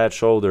on that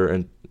shoulder,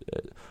 and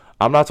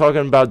I'm not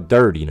talking about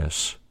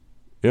dirtiness.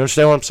 You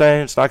understand what I'm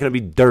saying? It's not going to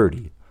be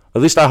dirty.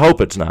 At least I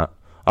hope it's not.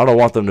 I don't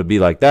want them to be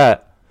like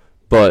that,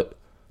 but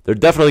they're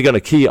definitely going to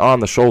key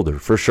on the shoulder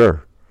for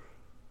sure.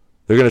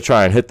 They're going to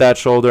try and hit that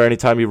shoulder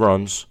anytime he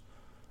runs,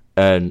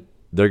 and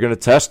they're going to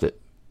test it.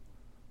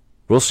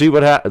 We'll see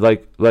what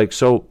happens.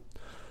 So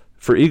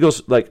for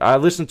Eagles, I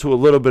listened to a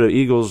little bit of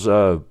Eagles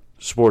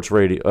sports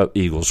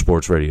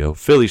radio,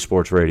 Philly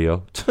sports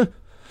radio,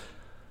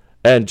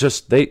 and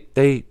just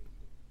they're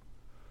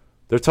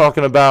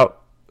talking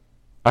about.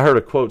 I heard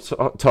a quote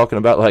talking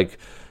about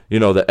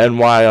the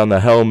NY on the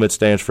helmet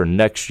stands for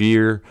next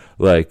year.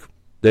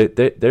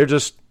 They're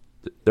just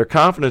their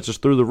confidence is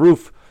through the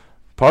roof.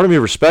 Part of me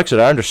respects it.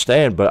 I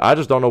understand, but I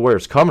just don't know where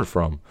it's coming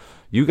from.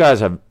 You guys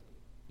have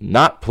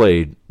not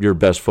played your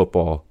best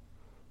football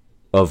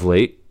of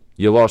late.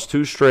 You lost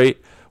 2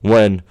 straight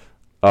when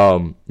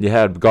you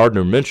had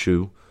Gardner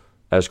Minshew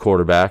as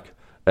quarterback.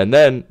 And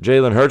then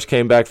Jalen Hurts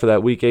came back for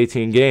that Week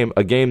 18 game,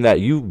 a game that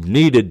you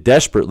needed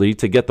desperately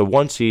to get the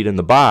 1 seed in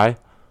the bye,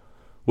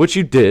 which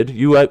you did.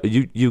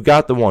 You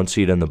got the 1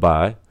 seed in the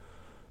bye,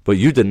 but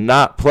you did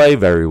not play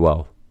very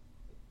well.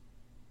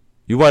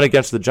 You went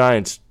against the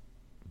Giants'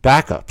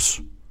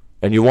 backups,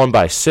 and you won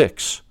by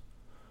 6.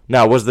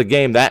 Now, was the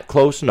game that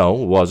close?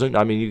 No, it wasn't.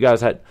 I mean, you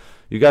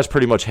guys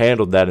pretty much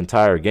handled that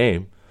entire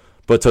game.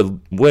 But to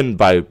win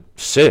by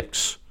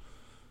 6,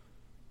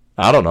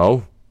 I don't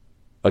know,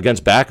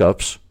 against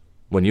backups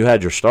when you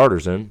had your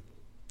starters in,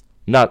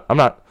 I'm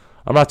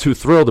not too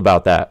thrilled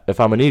about that if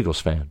I'm an Eagles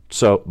fan.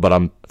 So, but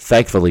I'm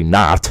thankfully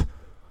not.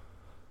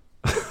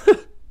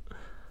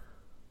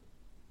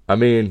 I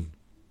mean,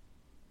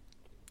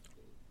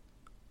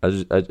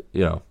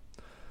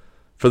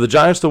 for the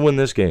Giants to win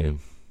this game,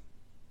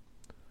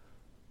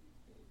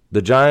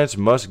 the Giants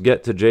must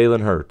get to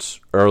Jalen Hurts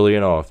early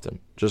and often.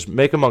 Just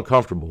make him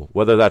uncomfortable,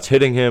 whether that's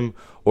hitting him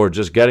or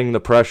just getting the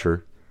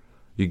pressure.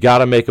 You got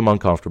to make him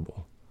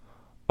uncomfortable.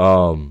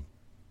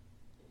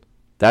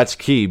 That's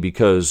key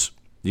because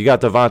you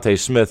got Devontae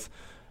Smith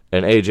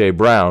and A.J.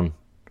 Brown.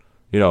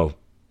 Those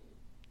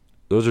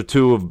are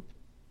two of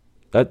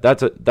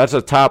that's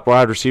a top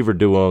wide receiver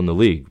duo in the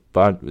league,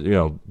 but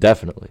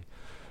definitely.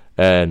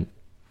 And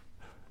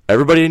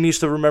everybody needs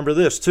to remember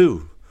this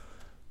too.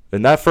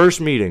 In that first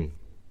meeting,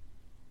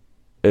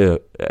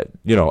 at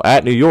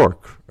New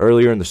York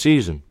earlier in the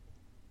season,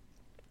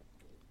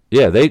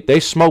 yeah, they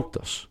smoked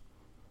us.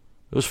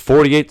 It was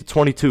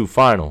 48-22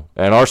 final,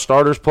 and our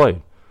starters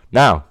played.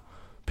 Now,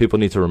 people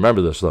need to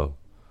remember this, though.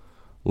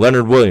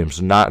 Leonard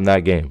Williams not in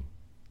that game.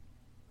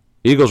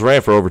 Eagles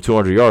ran for over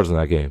 200 yards in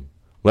that game.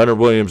 Leonard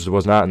Williams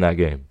was not in that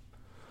game.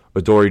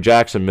 Adoree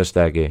Jackson missed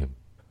that game.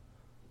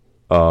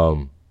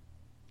 Xavier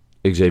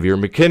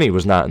McKinney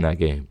was not in that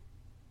game.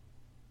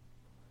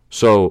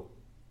 So,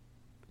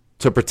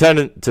 to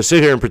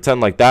sit here and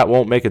pretend like that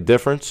won't make a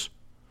difference,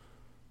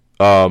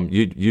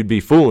 you'd be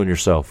fooling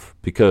yourself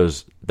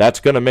because that's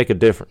going to make a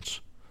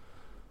difference.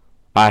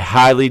 I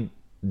highly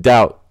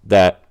doubt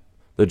that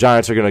the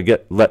Giants are going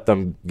to let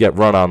them get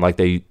run on like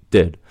they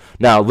did.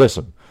 Now,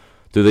 listen,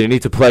 do they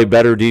need to play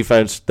better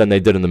defense than they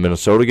did in the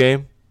Minnesota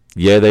game?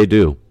 Yeah, they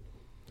do.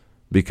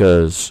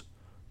 Because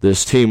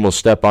this team will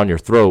step on your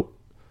throat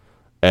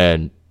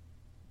and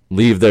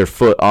leave their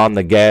foot on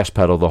the gas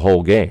pedal the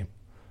whole game.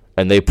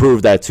 And they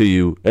proved that to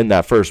you in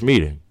that first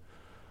meeting.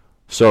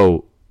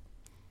 So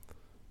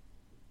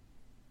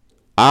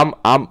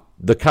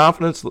the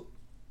confidence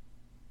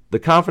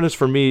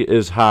for me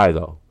is high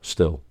though,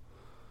 still.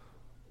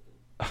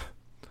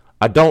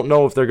 I don't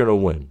know if they're going to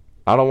win.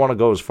 I don't want to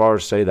go as far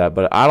as say that,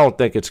 but I don't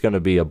think it's going to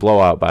be a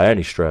blowout by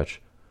any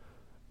stretch.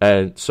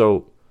 And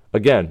so,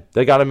 again,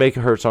 they got to make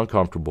Hurts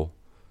uncomfortable.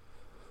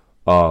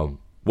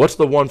 What's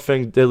the one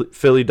thing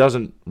Philly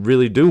doesn't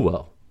really do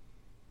well?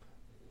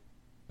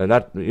 And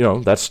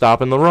that's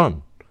stopping the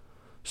run.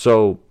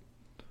 So,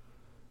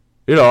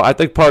 I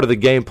think part of the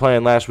game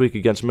plan last week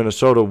against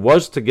Minnesota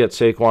was to get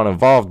Saquon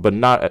involved, but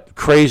not a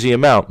crazy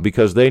amount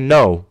because they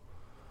know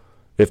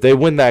if they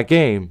win that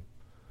game,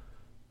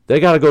 they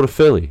got to go to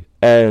Philly.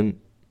 And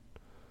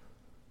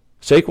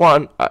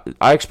Saquon,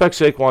 I expect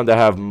Saquon to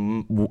have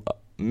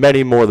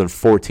many more than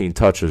 14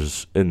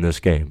 touches in this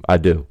game. I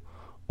do.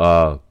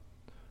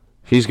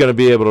 He's going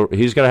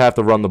to have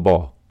to run the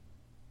ball.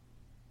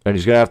 And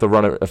he's going to have to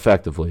run it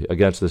effectively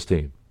against this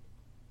team.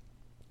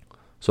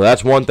 So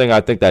that's one thing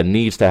I think that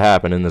needs to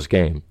happen in this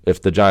game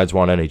if the Giants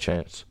want any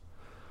chance.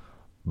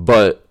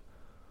 But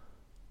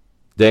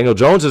Daniel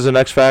Jones is an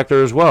X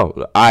factor as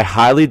well. I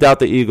highly doubt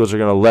the Eagles are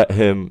going to let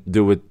him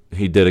do what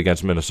he did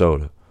against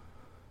Minnesota.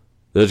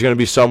 There's going to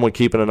be someone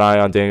keeping an eye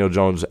on Daniel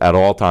Jones at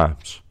all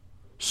times.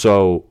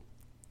 So,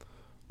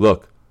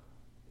 look,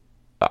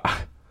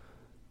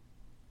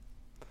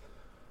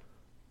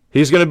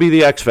 he's going to be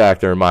the X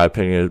factor, in my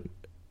opinion,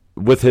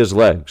 with his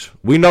legs.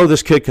 We know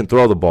this kid can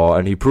throw the ball,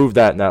 and he proved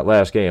that in that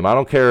last game. I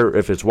don't care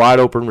if it's wide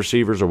open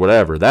receivers or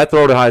whatever. That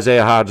throw to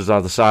Isaiah Hodgins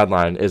on the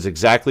sideline is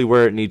exactly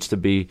where it needs to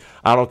be.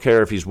 I don't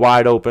care if he's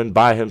wide open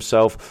by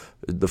himself.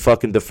 The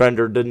fucking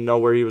defender didn't know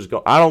where he was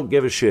going. I don't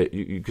give a shit.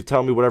 You could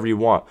tell me whatever you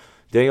want.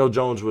 Daniel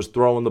Jones was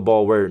throwing the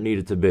ball where it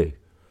needed to be.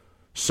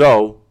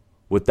 So,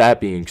 with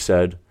that being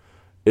said,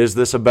 is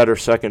this a better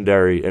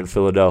secondary in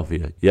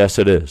Philadelphia? Yes,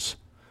 it is.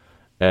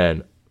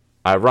 And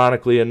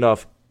ironically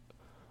enough,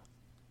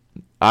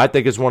 I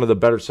think it's one of the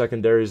better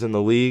secondaries in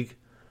the league.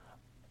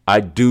 I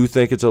do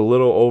think it's a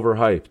little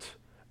overhyped.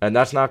 And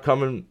that's not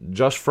coming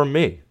just from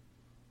me.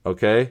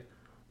 Okay?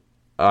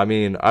 I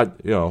mean, I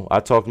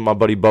talked to my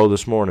buddy Bo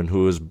this morning,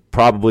 who is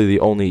probably the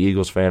only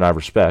Eagles fan I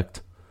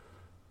respect.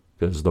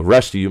 Because the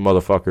rest of you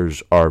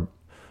motherfuckers are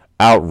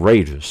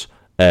outrageous.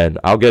 And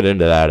I'll get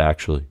into that,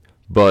 actually.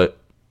 But,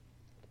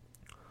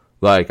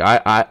 like,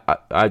 I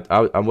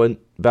went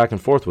back and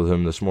forth with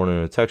him this morning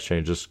in a text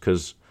chain just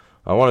because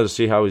I wanted to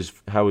see how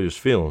he was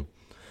feeling.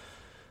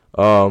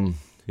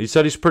 he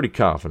said he's pretty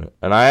confident.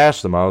 And I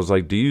asked him, I was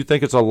like, do you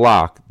think it's a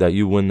lock that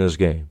you win this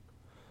game?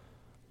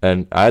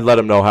 And I let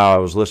him know how I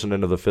was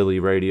listening to the Philly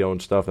radio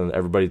and stuff, and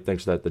everybody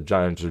thinks that the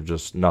Giants are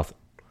just nothing.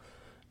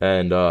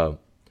 And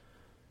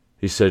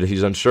he said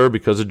he's unsure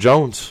because of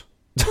Jones.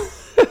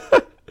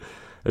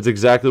 That's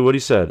exactly what he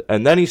said.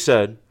 And then he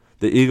said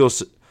the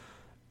Eagles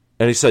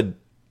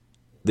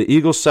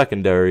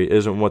secondary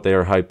isn't what they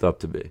are hyped up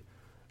to be.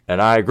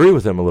 And I agree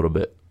with him a little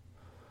bit.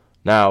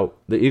 Now,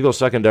 the Eagles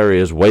secondary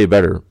is way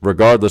better,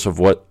 regardless of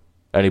what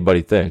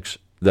anybody thinks,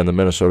 than the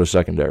Minnesota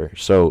secondary.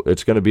 So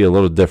it's going to be a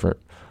little different.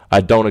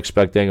 I don't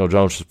expect Daniel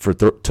Jones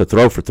to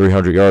throw for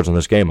 300 yards in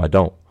this game. I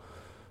don't.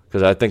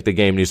 Because I think the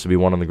game needs to be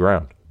won on the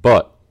ground.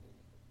 But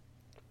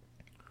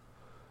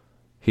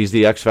he's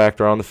the X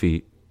factor on the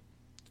feet.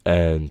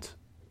 And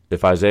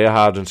if Isaiah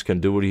Hodgins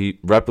can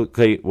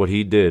replicate what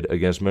he did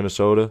against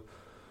Minnesota,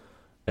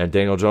 and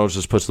Daniel Jones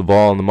just puts the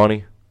ball on the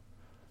money,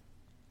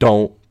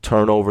 don't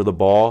turn over the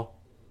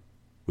ball.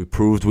 We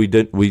proved we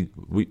did. We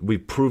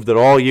proved it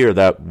all year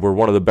that we're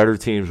one of the better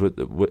teams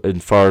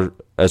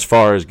as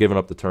far as giving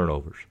up the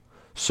turnovers.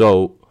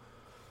 So,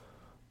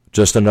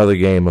 just another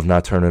game of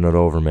not turning it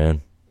over,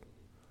 man.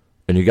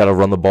 And you got to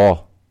run the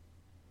ball.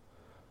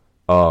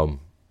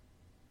 And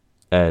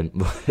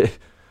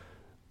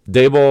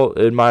Daboll,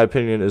 in my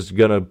opinion, is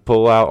gonna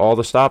pull out all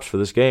the stops for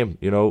this game.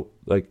 You know,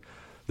 like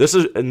this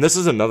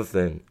is another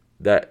thing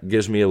that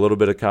gives me a little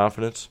bit of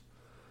confidence.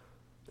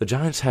 The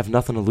Giants have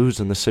nothing to lose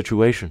in this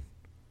situation.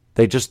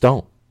 They just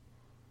don't.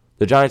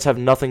 The Giants have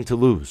nothing to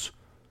lose.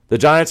 The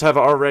Giants have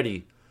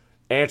already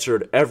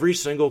answered every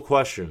single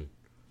question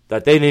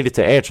that they needed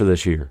to answer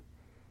this year.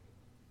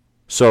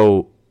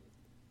 So,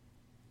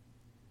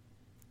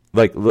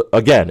 like,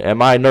 again,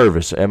 am I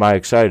nervous? Am I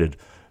excited?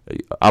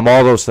 I'm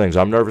all those things.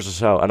 I'm nervous as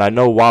hell. And I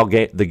know while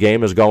the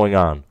game is going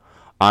on,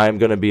 I'm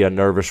going to be a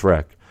nervous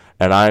wreck.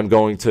 And I'm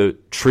going to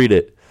treat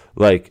it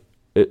like,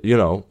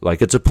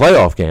 like it's a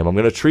playoff game. I'm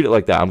going to treat it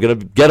like that. I'm going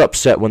to get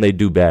upset when they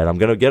do bad. I'm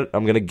going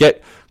to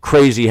get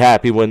crazy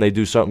happy when they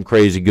do something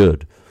crazy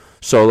good.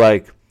 So,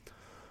 like,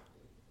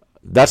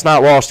 that's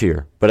not lost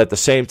here. But at the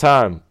same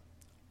time,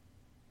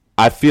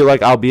 I feel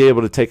like I'll be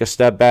able to take a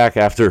step back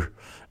after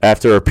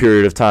a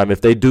period of time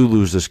if they do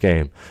lose this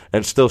game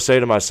and still say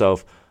to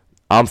myself,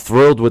 I'm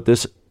thrilled with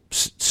this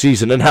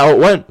season and how it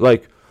went.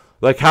 Like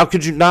how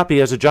could you not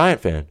be as a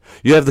Giant fan?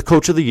 You have the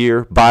coach of the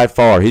year by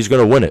far. He's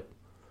going to win it.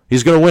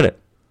 He's going to win it.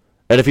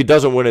 And if he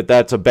doesn't win it,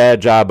 that's a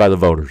bad job by the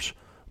voters.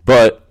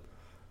 But,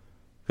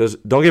 because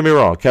don't get me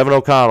wrong, Kevin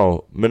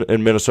O'Connell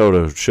in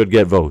Minnesota should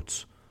get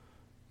votes.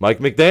 Mike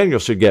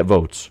McDaniel should get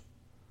votes,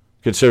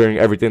 considering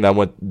everything that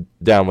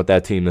went down with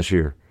that team this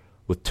year,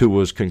 with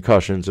Tua's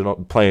concussions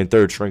and playing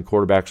third-string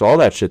quarterbacks, all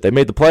that shit. They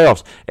made the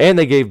playoffs, and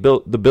they gave the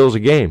Bills a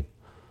game.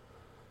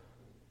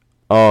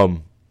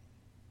 But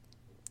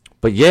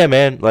yeah,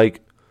 man,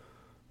 like,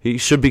 he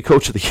should be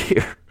coach of the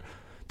year.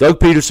 Doug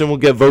Peterson will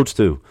get votes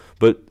too,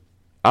 but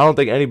I don't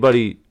think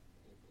anybody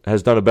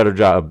has done a better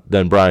job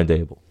than Brian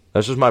Daboll.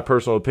 That's just my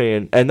personal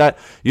opinion. And that,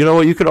 you know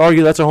what, you could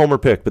argue that's a homer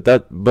pick, but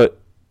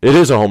it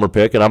is a homer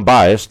pick, and I'm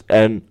biased.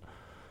 And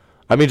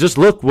I mean, just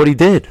look what he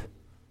did.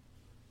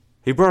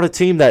 He brought a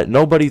team that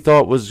nobody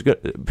thought was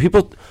good.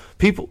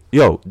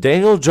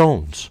 Daniel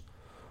Jones.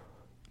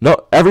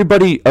 No,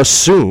 everybody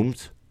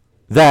assumed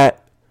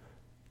that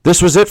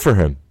this was it for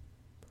him.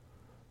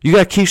 You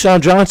got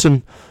Keyshawn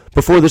Johnson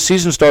before the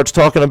season starts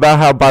talking about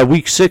how by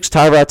week 6,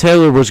 Tyrod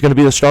Taylor was going to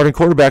be the starting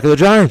quarterback of the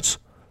Giants.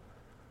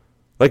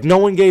 Like, no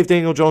one gave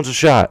Daniel Jones a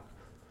shot.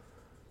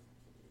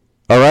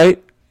 All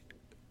right?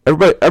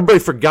 Everybody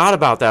forgot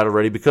about that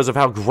already because of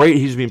how great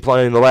he's been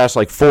playing the last,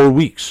 4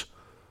 weeks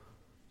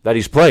that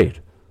he's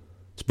played.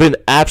 It's been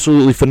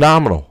absolutely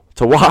phenomenal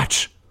to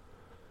watch.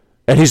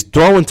 And he's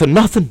throwing to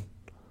nothing.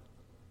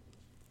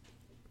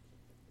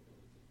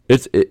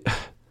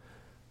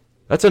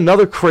 That's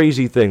another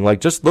crazy thing. Like,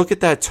 just look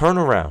at that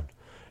turnaround.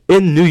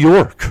 In New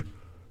York,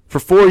 for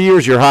 4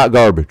 years, you're hot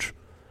garbage.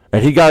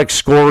 And he got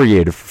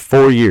excoriated for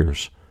 4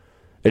 years.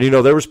 And,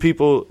 there was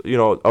people,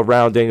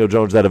 around Daniel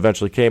Jones that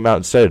eventually came out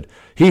and said,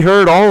 he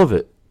heard all of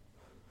it.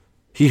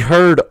 He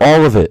heard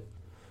all of it.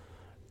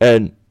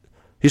 And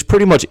he's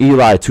pretty much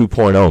Eli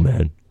 2.0,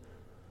 man.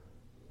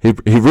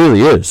 He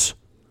really is.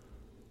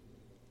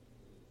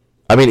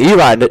 I mean,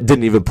 Eli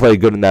didn't even play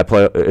good in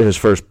his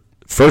first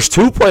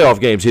 2 playoff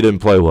games. He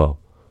didn't play well.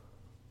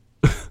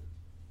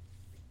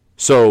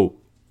 So,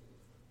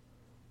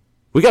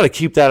 we got to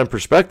keep that in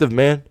perspective,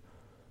 man.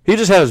 He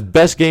just had his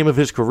best game of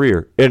his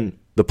career in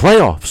the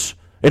playoffs,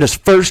 in his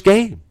first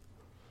game.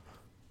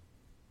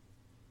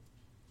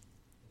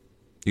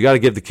 You got to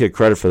give the kid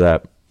credit for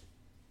that.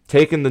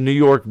 Taking the New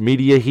York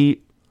media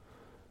heat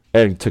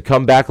and to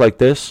come back like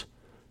this,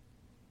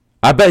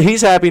 I bet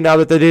he's happy now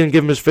that they didn't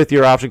give him his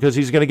 5th-year option because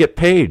he's going to get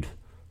paid.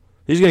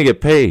 He's going to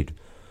get paid.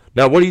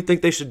 Now, what do you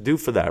think they should do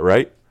for that,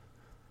 right?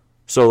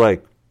 So,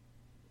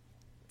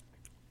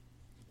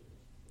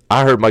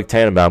 I heard Mike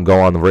Tannenbaum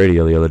go on the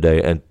radio the other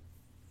day and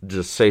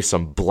just say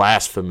some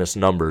blasphemous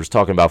numbers,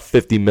 talking about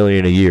 $50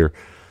 million a year.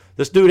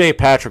 This dude ain't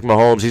Patrick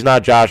Mahomes. He's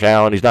not Josh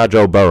Allen. He's not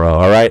Joe Burrow.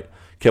 All right.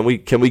 Can we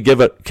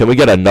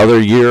get another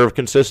year of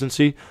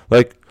consistency?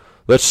 Like,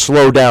 let's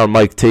slow down,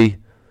 Mike T.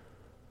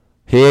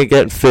 He ain't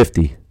getting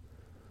 50.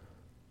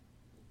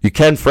 You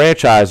can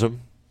franchise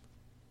him.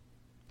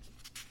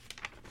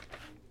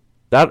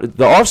 The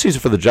offseason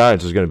for the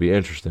Giants is going to be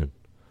interesting.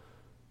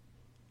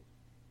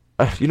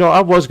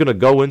 I was going to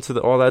go into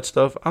all that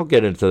stuff. I'll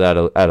get into that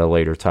at a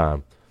later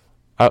time.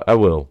 I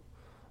will.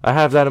 I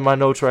have that in my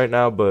notes right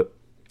now, but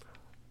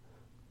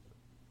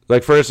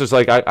like, for instance,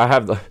 like I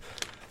have the.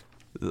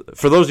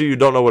 For those of you who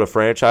don't know what a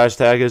franchise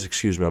tag is,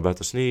 excuse me, I'm about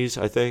to sneeze,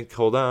 I think.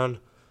 Hold on.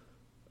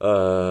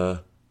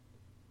 No,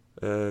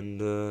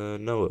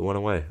 it went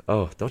away.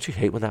 Oh, don't you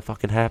hate when that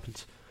fucking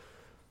happens?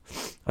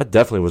 I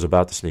definitely was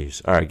about to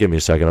sneeze. All right, give me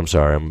a second. I'm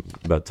sorry. I'm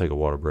about to take a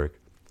water break.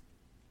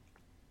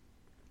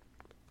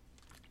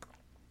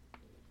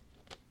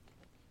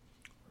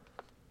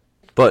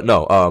 But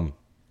no,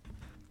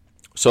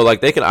 so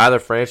like they can either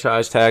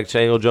franchise tag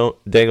Daniel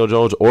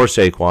Jones or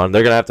Saquon.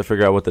 They're gonna have to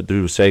figure out what to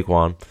do with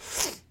Saquon.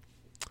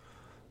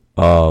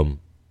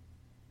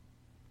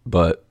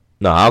 But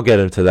no, I'll get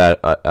into that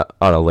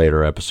on a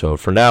later episode.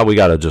 For now, we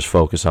gotta just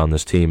focus on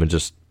this team and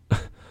just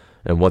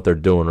and what they're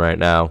doing right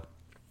now.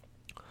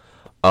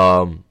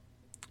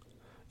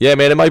 Yeah,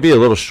 man, it might be a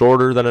little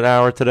shorter than an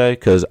hour today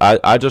because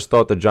I just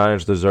thought the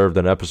Giants deserved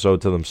an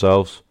episode to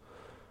themselves.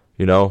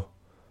 We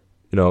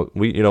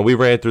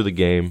ran through the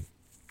game.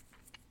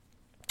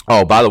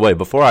 Oh, by the way,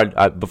 before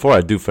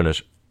I do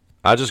finish,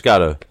 I just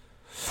gotta,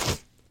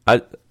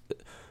 when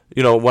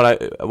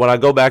I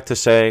go back to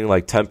saying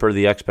like temper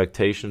the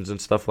expectations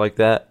and stuff like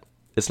that,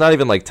 it's not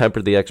even like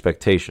temper the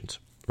expectations,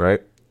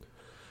 right?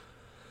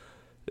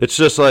 It's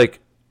just like,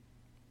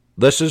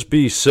 let's just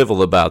be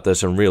civil about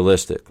this and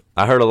realistic.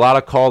 I heard a lot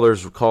of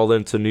callers call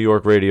into New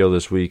York radio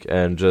this week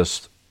and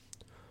just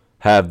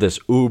have this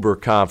uber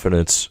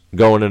confidence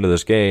going into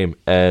this game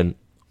and,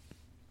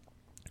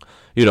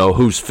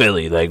 who's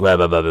Philly? Like, blah,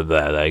 blah, blah, blah,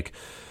 blah. Like,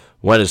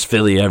 when has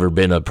Philly ever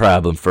been a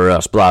problem for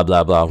us? Blah,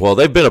 blah, blah. Well,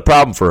 they've been a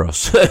problem for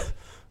us.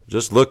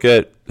 Just look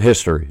at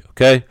history,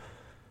 okay?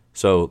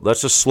 So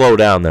let's just slow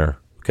down there,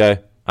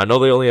 okay? I know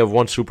they only have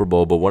one Super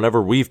Bowl, but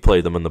whenever we've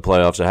played them in the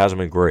playoffs, it hasn't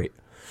been great.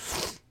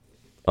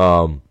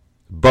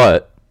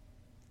 But,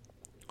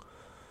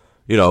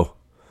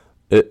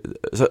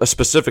 a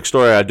specific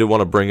story I do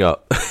want to bring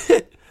up.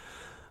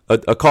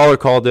 A caller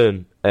called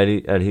in,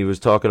 and he was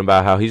talking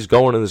about how he's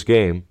going in this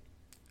game,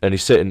 and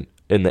he's sitting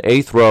in the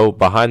 8th row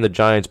behind the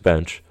Giants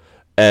bench,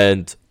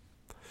 and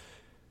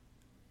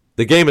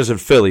the game is in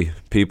Philly,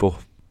 people.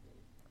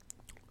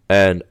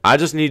 And I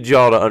just need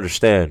y'all to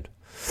understand,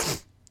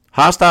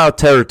 hostile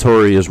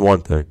territory is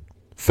one thing.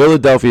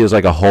 Philadelphia is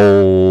like a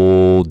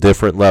whole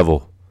different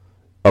level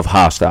of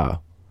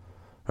hostile.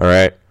 All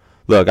right?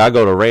 Look, I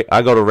go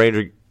to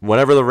Ranger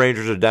whenever the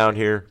Rangers are down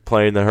here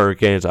playing the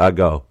Hurricanes, I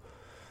go.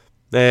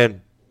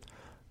 Man,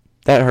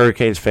 that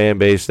Hurricanes fan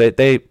base,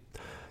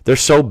 they're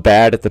so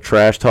bad at the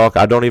trash talk.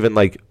 I don't even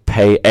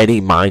pay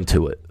any mind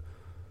to it.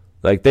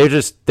 Like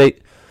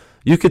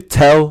you could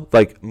tell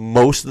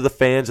most of the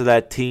fans of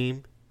that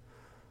team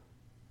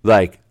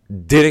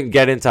didn't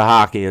get into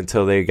hockey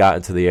until they got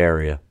into the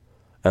area.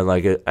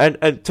 And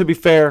and to be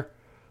fair,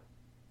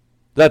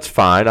 that's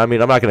fine. I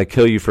mean, I'm not going to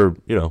kill you for,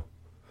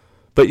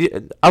 but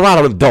a lot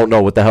of them don't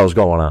know what the hell's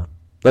going on.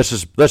 Let's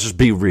just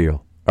be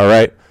real. All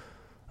right?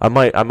 I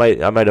might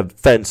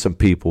offend some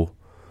people,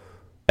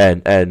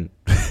 and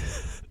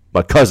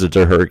my cousins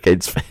are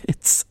Hurricanes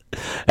fans,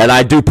 and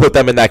I do put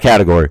them in that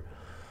category.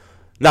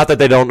 Not that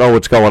they don't know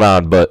what's going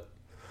on, but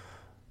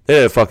they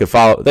didn't fucking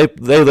follow. They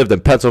lived in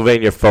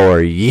Pennsylvania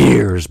for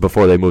years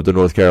before they moved to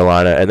North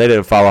Carolina, and they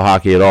didn't follow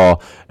hockey at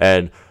all.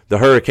 And the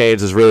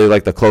Hurricanes is really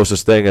the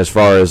closest thing as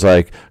far as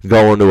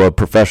going to a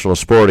professional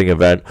sporting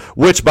event,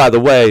 which, by the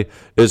way,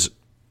 is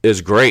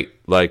great.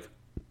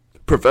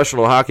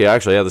 Professional hockey. I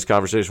actually had this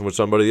conversation with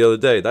somebody the other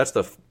day.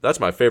 That's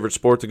my favorite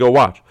sport to go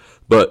watch.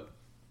 But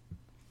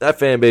that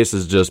fan base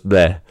is just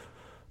bleh.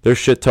 Their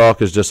shit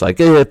talk is just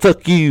hey,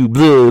 fuck you,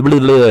 blah, blah,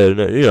 blah.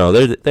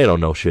 They don't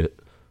know shit.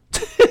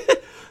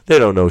 They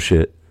don't know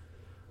shit.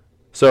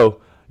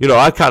 So,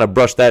 I kind of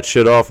brush that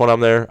shit off when I'm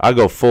there. I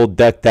go full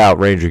decked out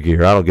Ranger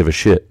gear. I don't give a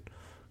shit.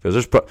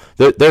 Because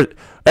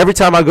every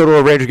time I go to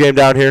a Ranger game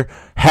down here,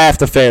 half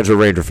the fans are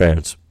Ranger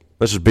fans.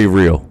 Let's just be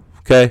real.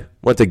 Okay?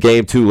 Went to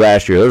game 2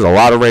 last year. There's a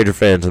lot of Ranger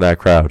fans in that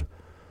crowd.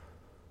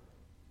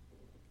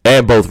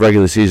 And both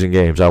regular season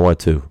games I went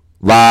to.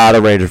 A lot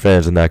of Ranger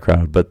fans in that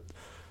crowd. But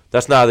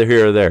that's neither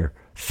here or there.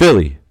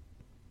 Philly.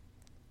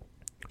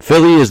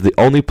 Philly is the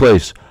only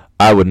place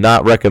I would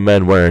not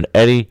recommend wearing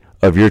any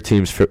of your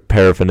team's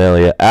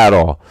paraphernalia at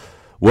all.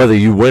 Whether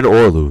you win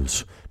or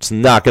lose. It's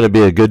not going to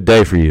be a good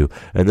day for you.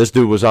 And this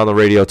dude was on the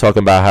radio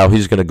talking about how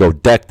he's going to go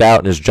decked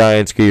out in his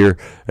Giants gear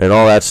and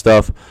all that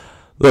stuff.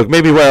 Look,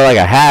 maybe wear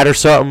a hat or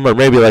something, or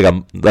maybe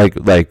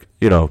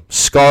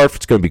scarf.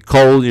 It's going to be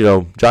cold,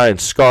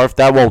 Giants scarf.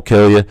 That won't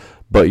kill you.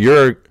 But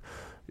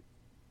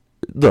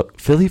look,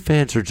 Philly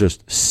fans are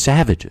just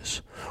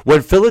savages.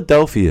 When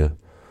Philadelphia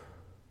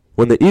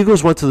when the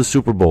Eagles went to the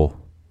Super Bowl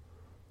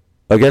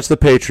against the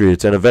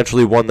Patriots and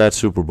eventually won that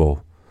Super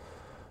Bowl,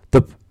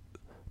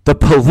 the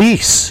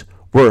police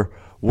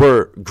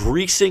were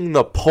greasing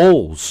the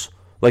poles,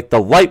 like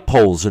the light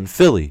poles in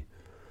Philly,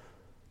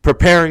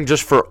 preparing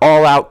just for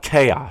all-out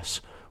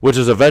chaos, which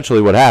is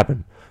eventually what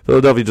happened.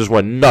 Philadelphia just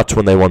went nuts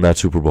when they won that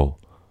Super Bowl.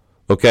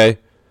 Okay?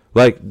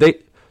 Like, they're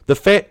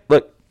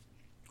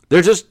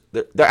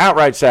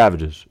outright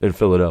savages in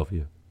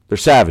Philadelphia. They're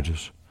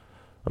savages.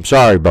 I'm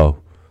sorry,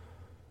 Bo.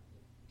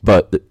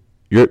 But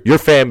your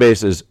fan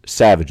base is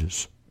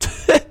savages.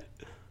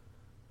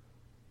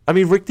 I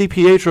mean, Rick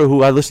DiPietro,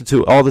 who I listen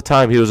to all the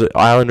time, he was an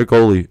Islander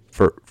goalie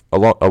for a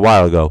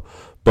while ago.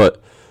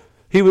 But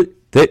he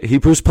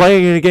was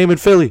playing in a game in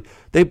Philly.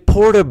 They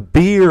poured a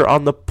beer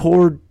on the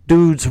poor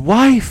dude's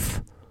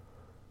wife.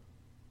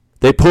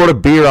 They poured a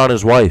beer on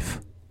his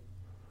wife.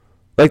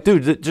 Like,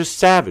 dude, just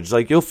savage.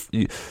 Like,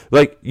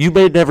 you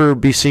may never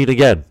be seen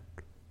again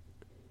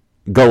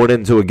going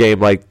into a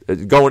game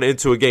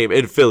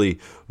in Philly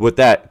with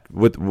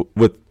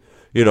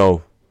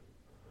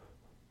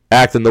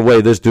acting the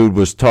way this dude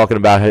was talking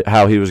about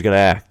how he was going to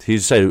act.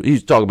 He's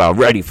talking about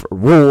ready for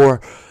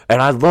war,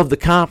 and I love the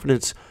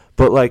confidence,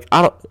 but like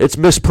it's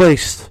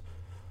misplaced.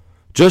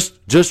 Just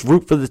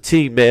root for the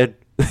team, man.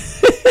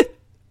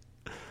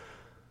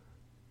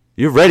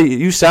 You're ready.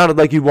 You sounded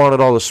like you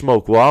wanted all the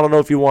smoke. Well, I don't know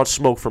if you want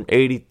smoke from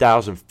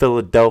 80,000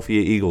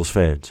 Philadelphia Eagles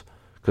fans,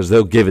 because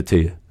they'll give it to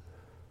you.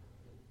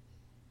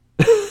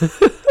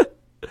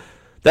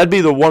 That'd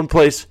be the one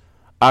place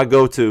I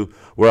go to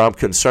where I'm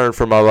concerned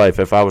for my life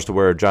if I was to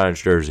wear a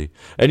Giants jersey.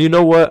 And you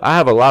know what? I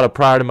have a lot of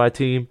pride in my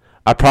team.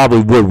 I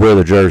probably would wear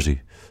the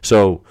jersey.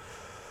 So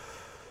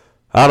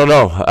I don't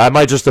know. I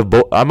might just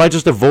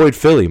avoid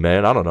Philly,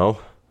 man. I don't know.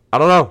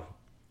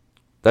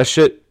 That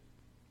shit.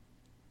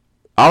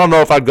 I don't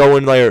know if I'd go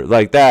in there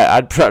like that.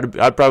 I'd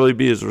probably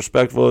be as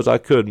respectful as I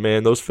could,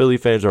 man. Those Philly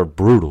fans are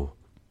brutal.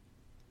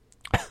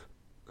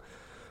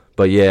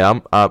 But yeah,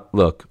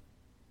 look.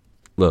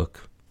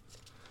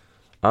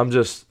 I don't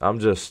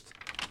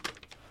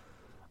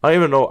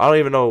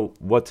even know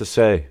what to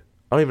say. I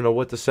don't even know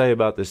what to say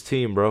about this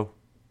team, bro.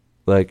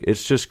 Like,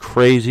 it's just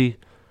crazy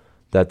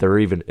that they're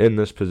even in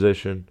this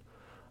position.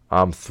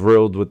 I'm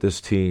thrilled with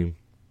this team.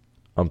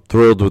 I'm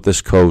thrilled with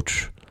this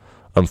coach.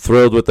 I'm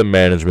thrilled with the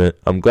management.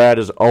 I'm glad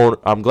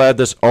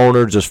this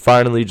owner just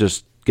finally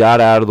just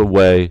got out of the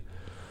way.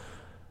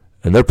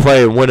 And they're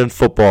playing winning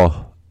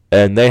football.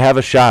 And they have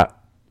a shot.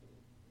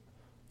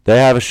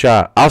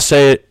 I'll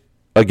say it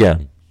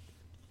again.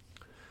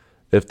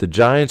 If the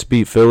Giants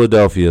beat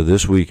Philadelphia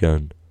this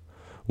weekend,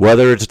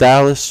 whether it's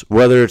Dallas,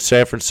 whether it's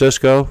San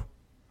Francisco,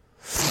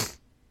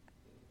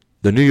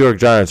 the New York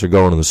Giants are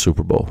going to the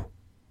Super Bowl.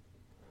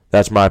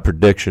 That's my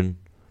prediction.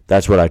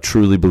 That's what I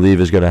truly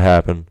believe is going to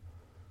happen.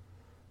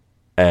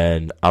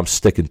 And I'm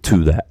sticking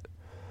to that.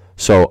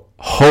 So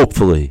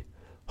hopefully,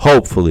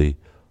 I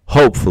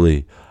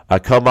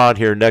come on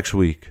here next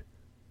week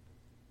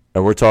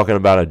and we're talking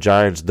about a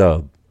Giants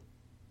dub.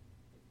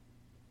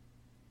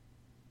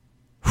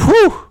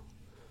 Whew!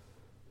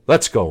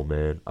 Let's go,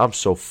 man. I'm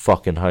so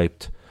fucking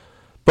hyped.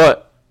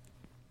 But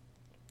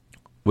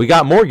we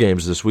got more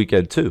games this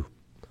weekend, too.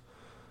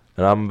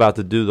 And I'm about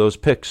to do those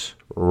picks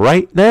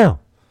right now.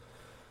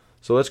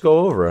 So let's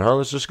go over it, huh?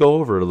 Let's just go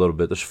over it a little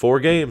bit. There's 4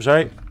 games,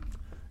 right?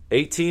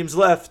 8 teams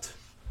left.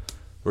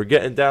 We're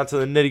getting down to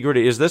the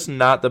nitty-gritty. Is this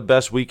not the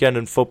best weekend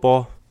in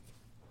football?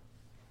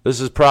 This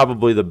is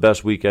probably the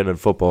best weekend in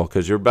football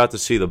because you're about to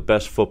see the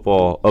best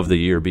football of the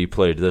year be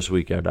played this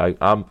weekend.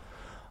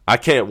 I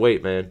can't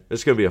wait, man.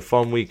 It's going to be a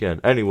fun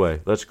weekend.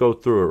 Anyway, let's go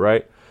through it,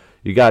 right?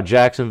 You got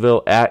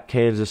Jacksonville at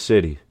Kansas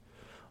City.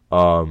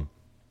 Look,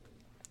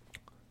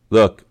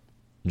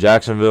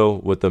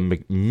 Jacksonville with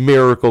the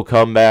miracle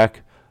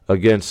comeback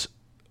against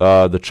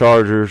the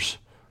Chargers.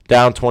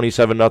 Down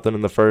 27-0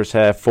 in the first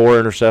half.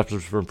 4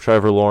 interceptions from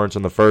Trevor Lawrence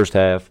in the first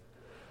half.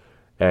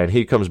 And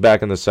he comes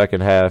back in the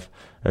second half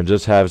and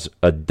just has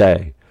a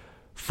day.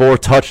 4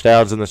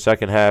 touchdowns in the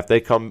second half.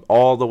 They come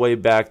all the way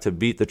back to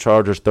beat the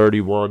Chargers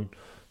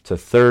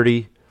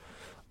 31-30.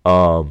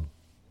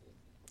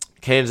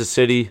 Kansas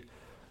City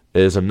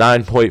is a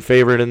 9-point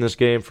favorite in this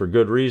game for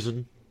good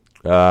reason.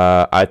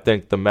 I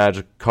think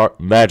the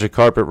magic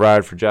carpet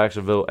ride for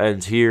Jacksonville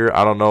ends here.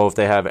 I don't know if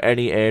they have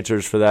any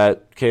answers for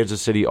that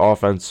Kansas City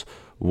offense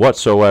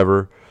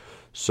whatsoever.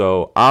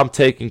 So I'm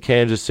taking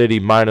Kansas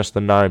City minus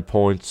the 9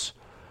 points.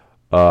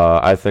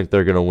 I think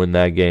they're going to win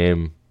that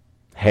game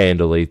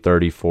handily,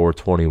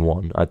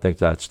 34-21. I think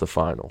that's the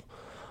final.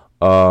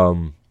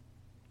 The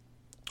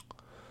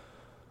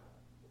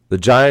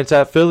Giants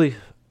at Philly.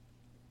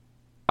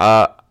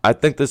 I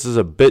think this is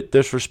a bit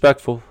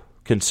disrespectful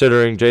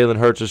considering Jalen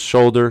Hurts'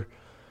 shoulder.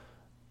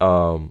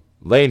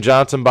 Lane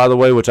Johnson, by the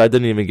way, which I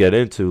didn't even get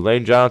into.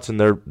 Lane Johnson,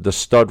 the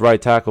stud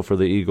right tackle for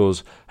the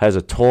Eagles, has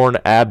a torn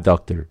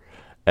abductor.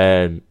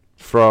 And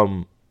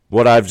from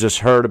what I've just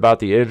heard about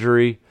the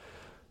injury,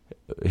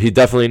 he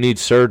definitely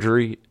needs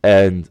surgery.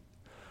 And,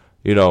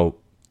 you know,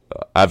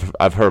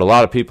 I've heard a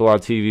lot of people on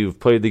TV who've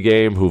played the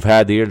game, who've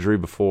had the injury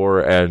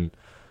before, and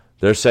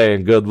they're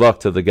saying good luck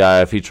to the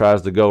guy if he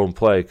tries to go and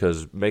play,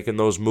 because making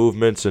those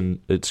movements, and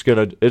it's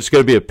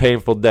gonna be a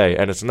painful day,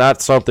 and it's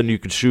not something you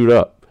can shoot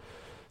up.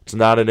 It's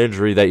not an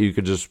injury that you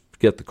can just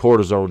get the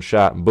cortisone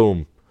shot and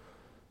boom,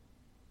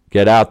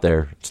 get out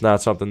there. It's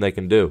not something they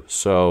can do.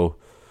 So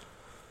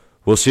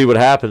we'll see what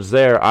happens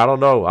there. I don't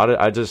know.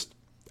 I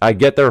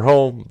get they're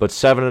home, but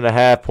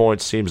 7.5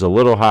 points seems a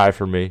little high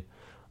for me.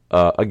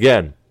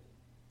 Again,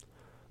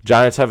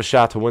 Giants have a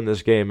shot to win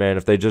this game, man,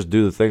 if they just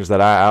do the things that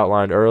I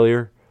outlined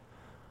earlier.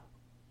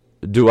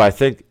 Do I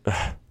think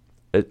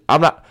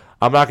I'm not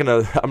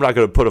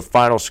gonna put a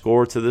final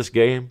score to this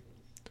game,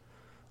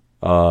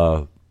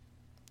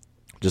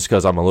 just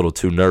because I'm a little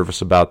too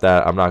nervous about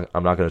that. I'm not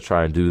gonna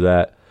try and do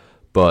that,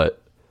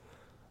 but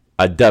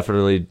I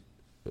definitely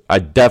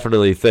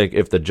think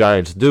if the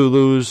Giants do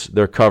lose,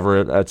 they're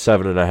covering at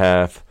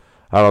 7.5.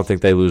 I don't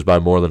think they lose by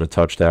more than a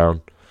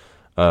touchdown.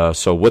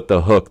 So with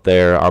the hook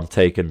there, I'm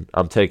taking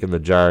the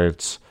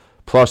Giants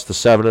plus the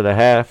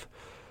 7.5.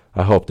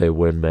 I hope they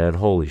win, man.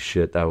 Holy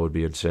shit, that would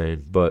be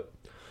insane. But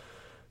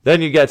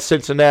then you got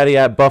Cincinnati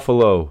at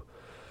Buffalo.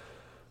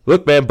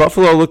 Look, man,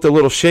 Buffalo looked a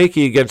little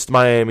shaky against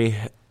Miami,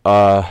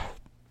 and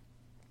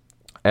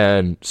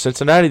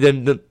Cincinnati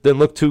didn't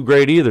look too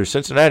great either.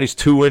 Cincinnati's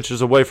 2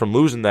 inches away from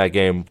losing that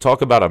game.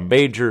 Talk about a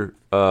major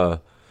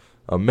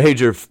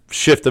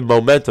shift in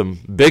momentum,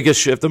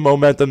 biggest shift in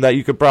momentum that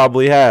you could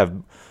probably have.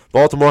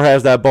 Baltimore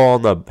has that ball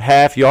on the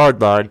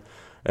half-yard line,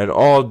 and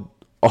all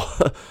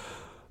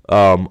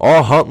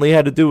Huntley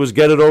had to do was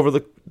get it over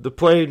the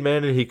plane,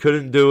 man, and he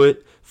couldn't do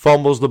it.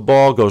 Fumbles the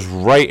ball, goes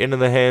right into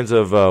the hands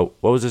of,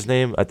 what was his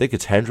name? I think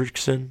it's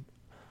Hendrickson.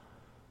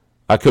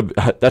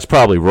 That's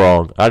probably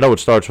wrong. I know it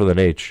starts with an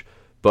H.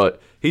 But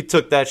he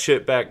took that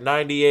shit back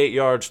 98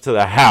 yards to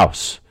the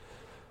house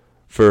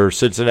for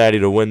Cincinnati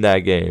to win that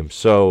game.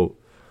 So,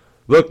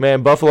 look,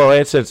 man, Buffalo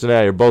and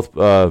Cincinnati are both,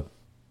 they're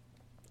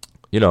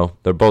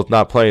both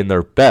not playing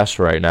their best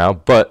right now.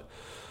 But,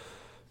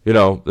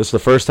 this is the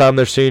first time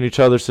they're seeing each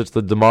other since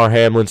the Damar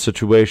Hamlin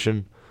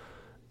situation.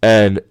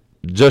 And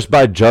just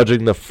by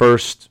judging the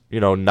first,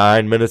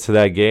 9 minutes of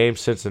that game,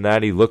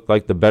 Cincinnati looked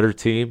like the better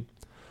team.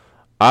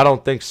 I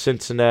don't think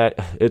Cincinnati,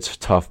 it's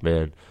tough,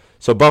 man.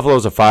 So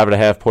Buffalo's a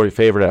 5.5 point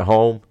favorite at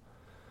home.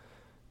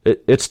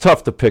 It's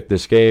tough to pick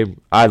this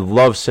game. I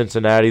love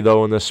Cincinnati,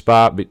 though, in this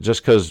spot,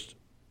 just because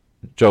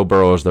Joe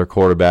Burrow is their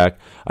quarterback.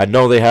 I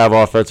know they have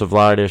offensive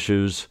line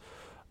issues,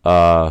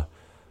 but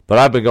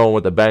I've been going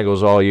with the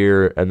Bengals all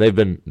year, and they've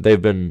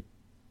been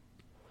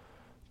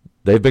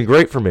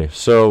great for me.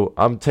 So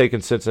I'm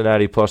taking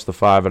Cincinnati plus the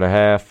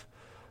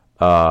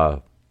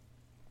 5.5.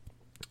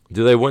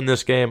 Do they win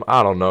this game?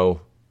 I don't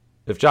know.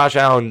 If Josh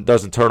Allen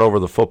doesn't turn over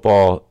the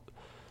football,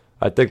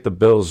 I think the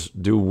Bills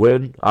do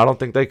win. I don't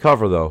think they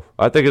cover, though.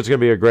 I think it's going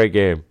to be a great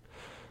game.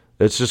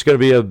 It's just going to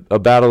be a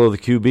battle of the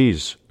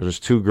QBs. There's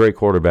 2 great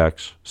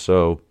quarterbacks.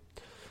 So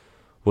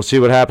we'll see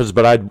what happens,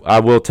 but I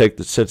will take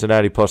the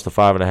Cincinnati plus the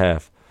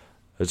 5.5.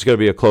 It's going to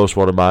be a close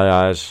one in my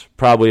eyes.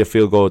 Probably a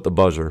field goal at the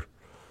buzzer.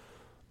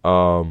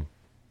 I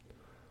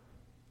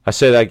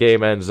say that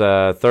game ends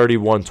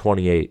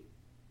 31-28.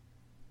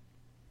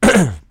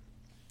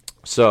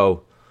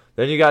 So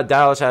then you got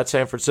Dallas at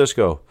San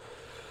Francisco.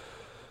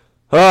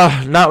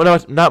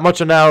 Not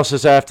much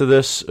analysis after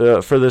this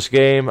for this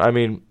game. I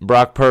mean,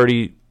 Brock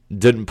Purdy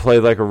didn't play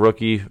like a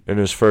rookie in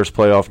his first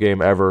playoff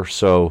game ever.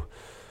 So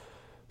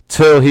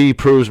till he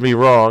proves me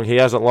wrong, he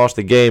hasn't lost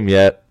a game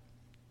yet.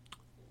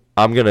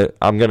 I'm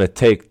gonna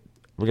take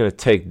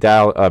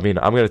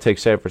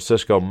San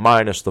Francisco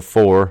minus the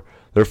 4.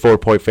 They're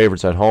 4-point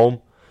favorites at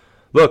home.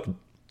 Look,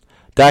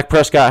 Dak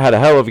Prescott had a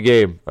hell of a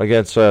game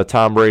against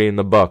Tom Brady and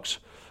the Bucs,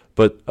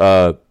 but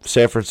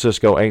San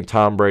Francisco ain't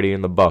Tom Brady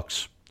and the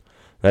Bucs.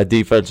 That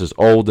defense is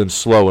old and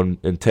slow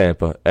in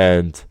Tampa,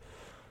 and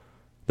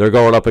they're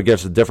going up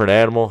against a different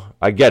animal.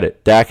 I get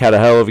it. Dak had a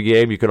hell of a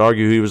game. You can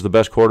argue he was the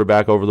best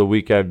quarterback over the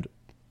weekend.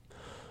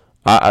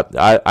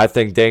 I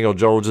think Daniel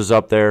Jones is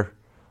up there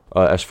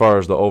as far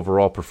as the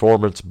overall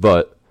performance.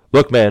 But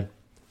look, man,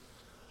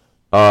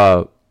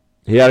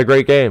 he had a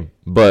great game.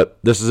 But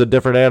this is a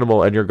different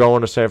animal, and you're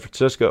going to San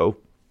Francisco.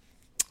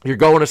 You're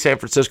going to San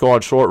Francisco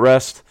on short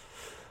rest.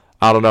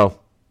 I don't know.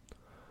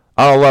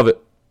 I don't love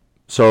it.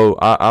 So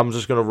I'm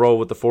just going to roll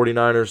with the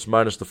 49ers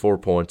minus the 4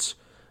 points.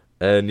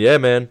 And, yeah,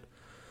 man,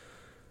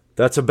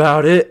 that's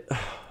about it.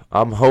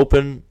 I'm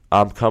hoping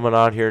I'm coming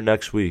on here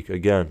next week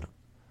again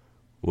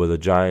with a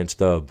Giants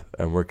dub,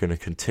 and we're going to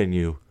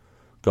continue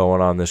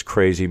going on this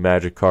crazy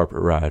magic carpet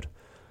ride.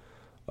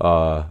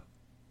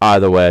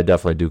 Either way, I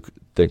definitely do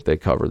think they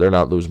cover. They're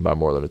not losing by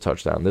more than a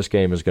touchdown. This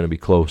game is going to be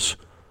close.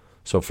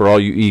 So for all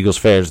you Eagles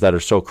fans that are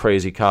so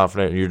crazy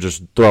confident and you're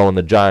just throwing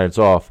the Giants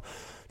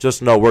off,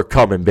 just know we're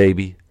coming,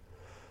 baby.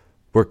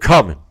 We're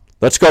coming.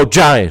 Let's go,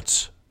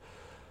 Giants.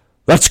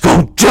 Let's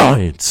go,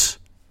 Giants.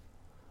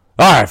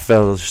 All right,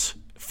 fellas,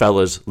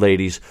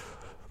 ladies,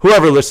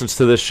 whoever listens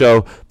to this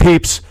show,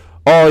 peeps,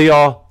 all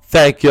y'all,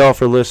 thank y'all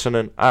for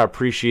listening. I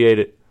appreciate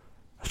it.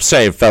 I'm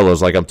saying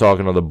fellas like I'm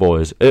talking to the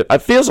boys.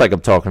 It feels like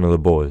I'm talking to the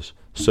boys.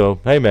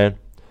 So, hey, man,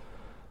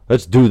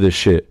 let's do this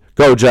shit. Go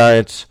Go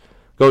Giants.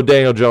 Go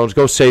Daniel Jones.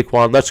 Go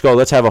Saquon. Let's go.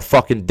 Let's have a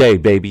fucking day,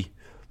 baby.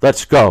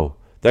 Let's go.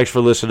 Thanks for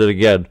listening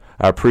again.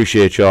 I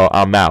appreciate y'all.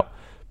 I'm out.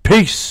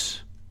 Peace.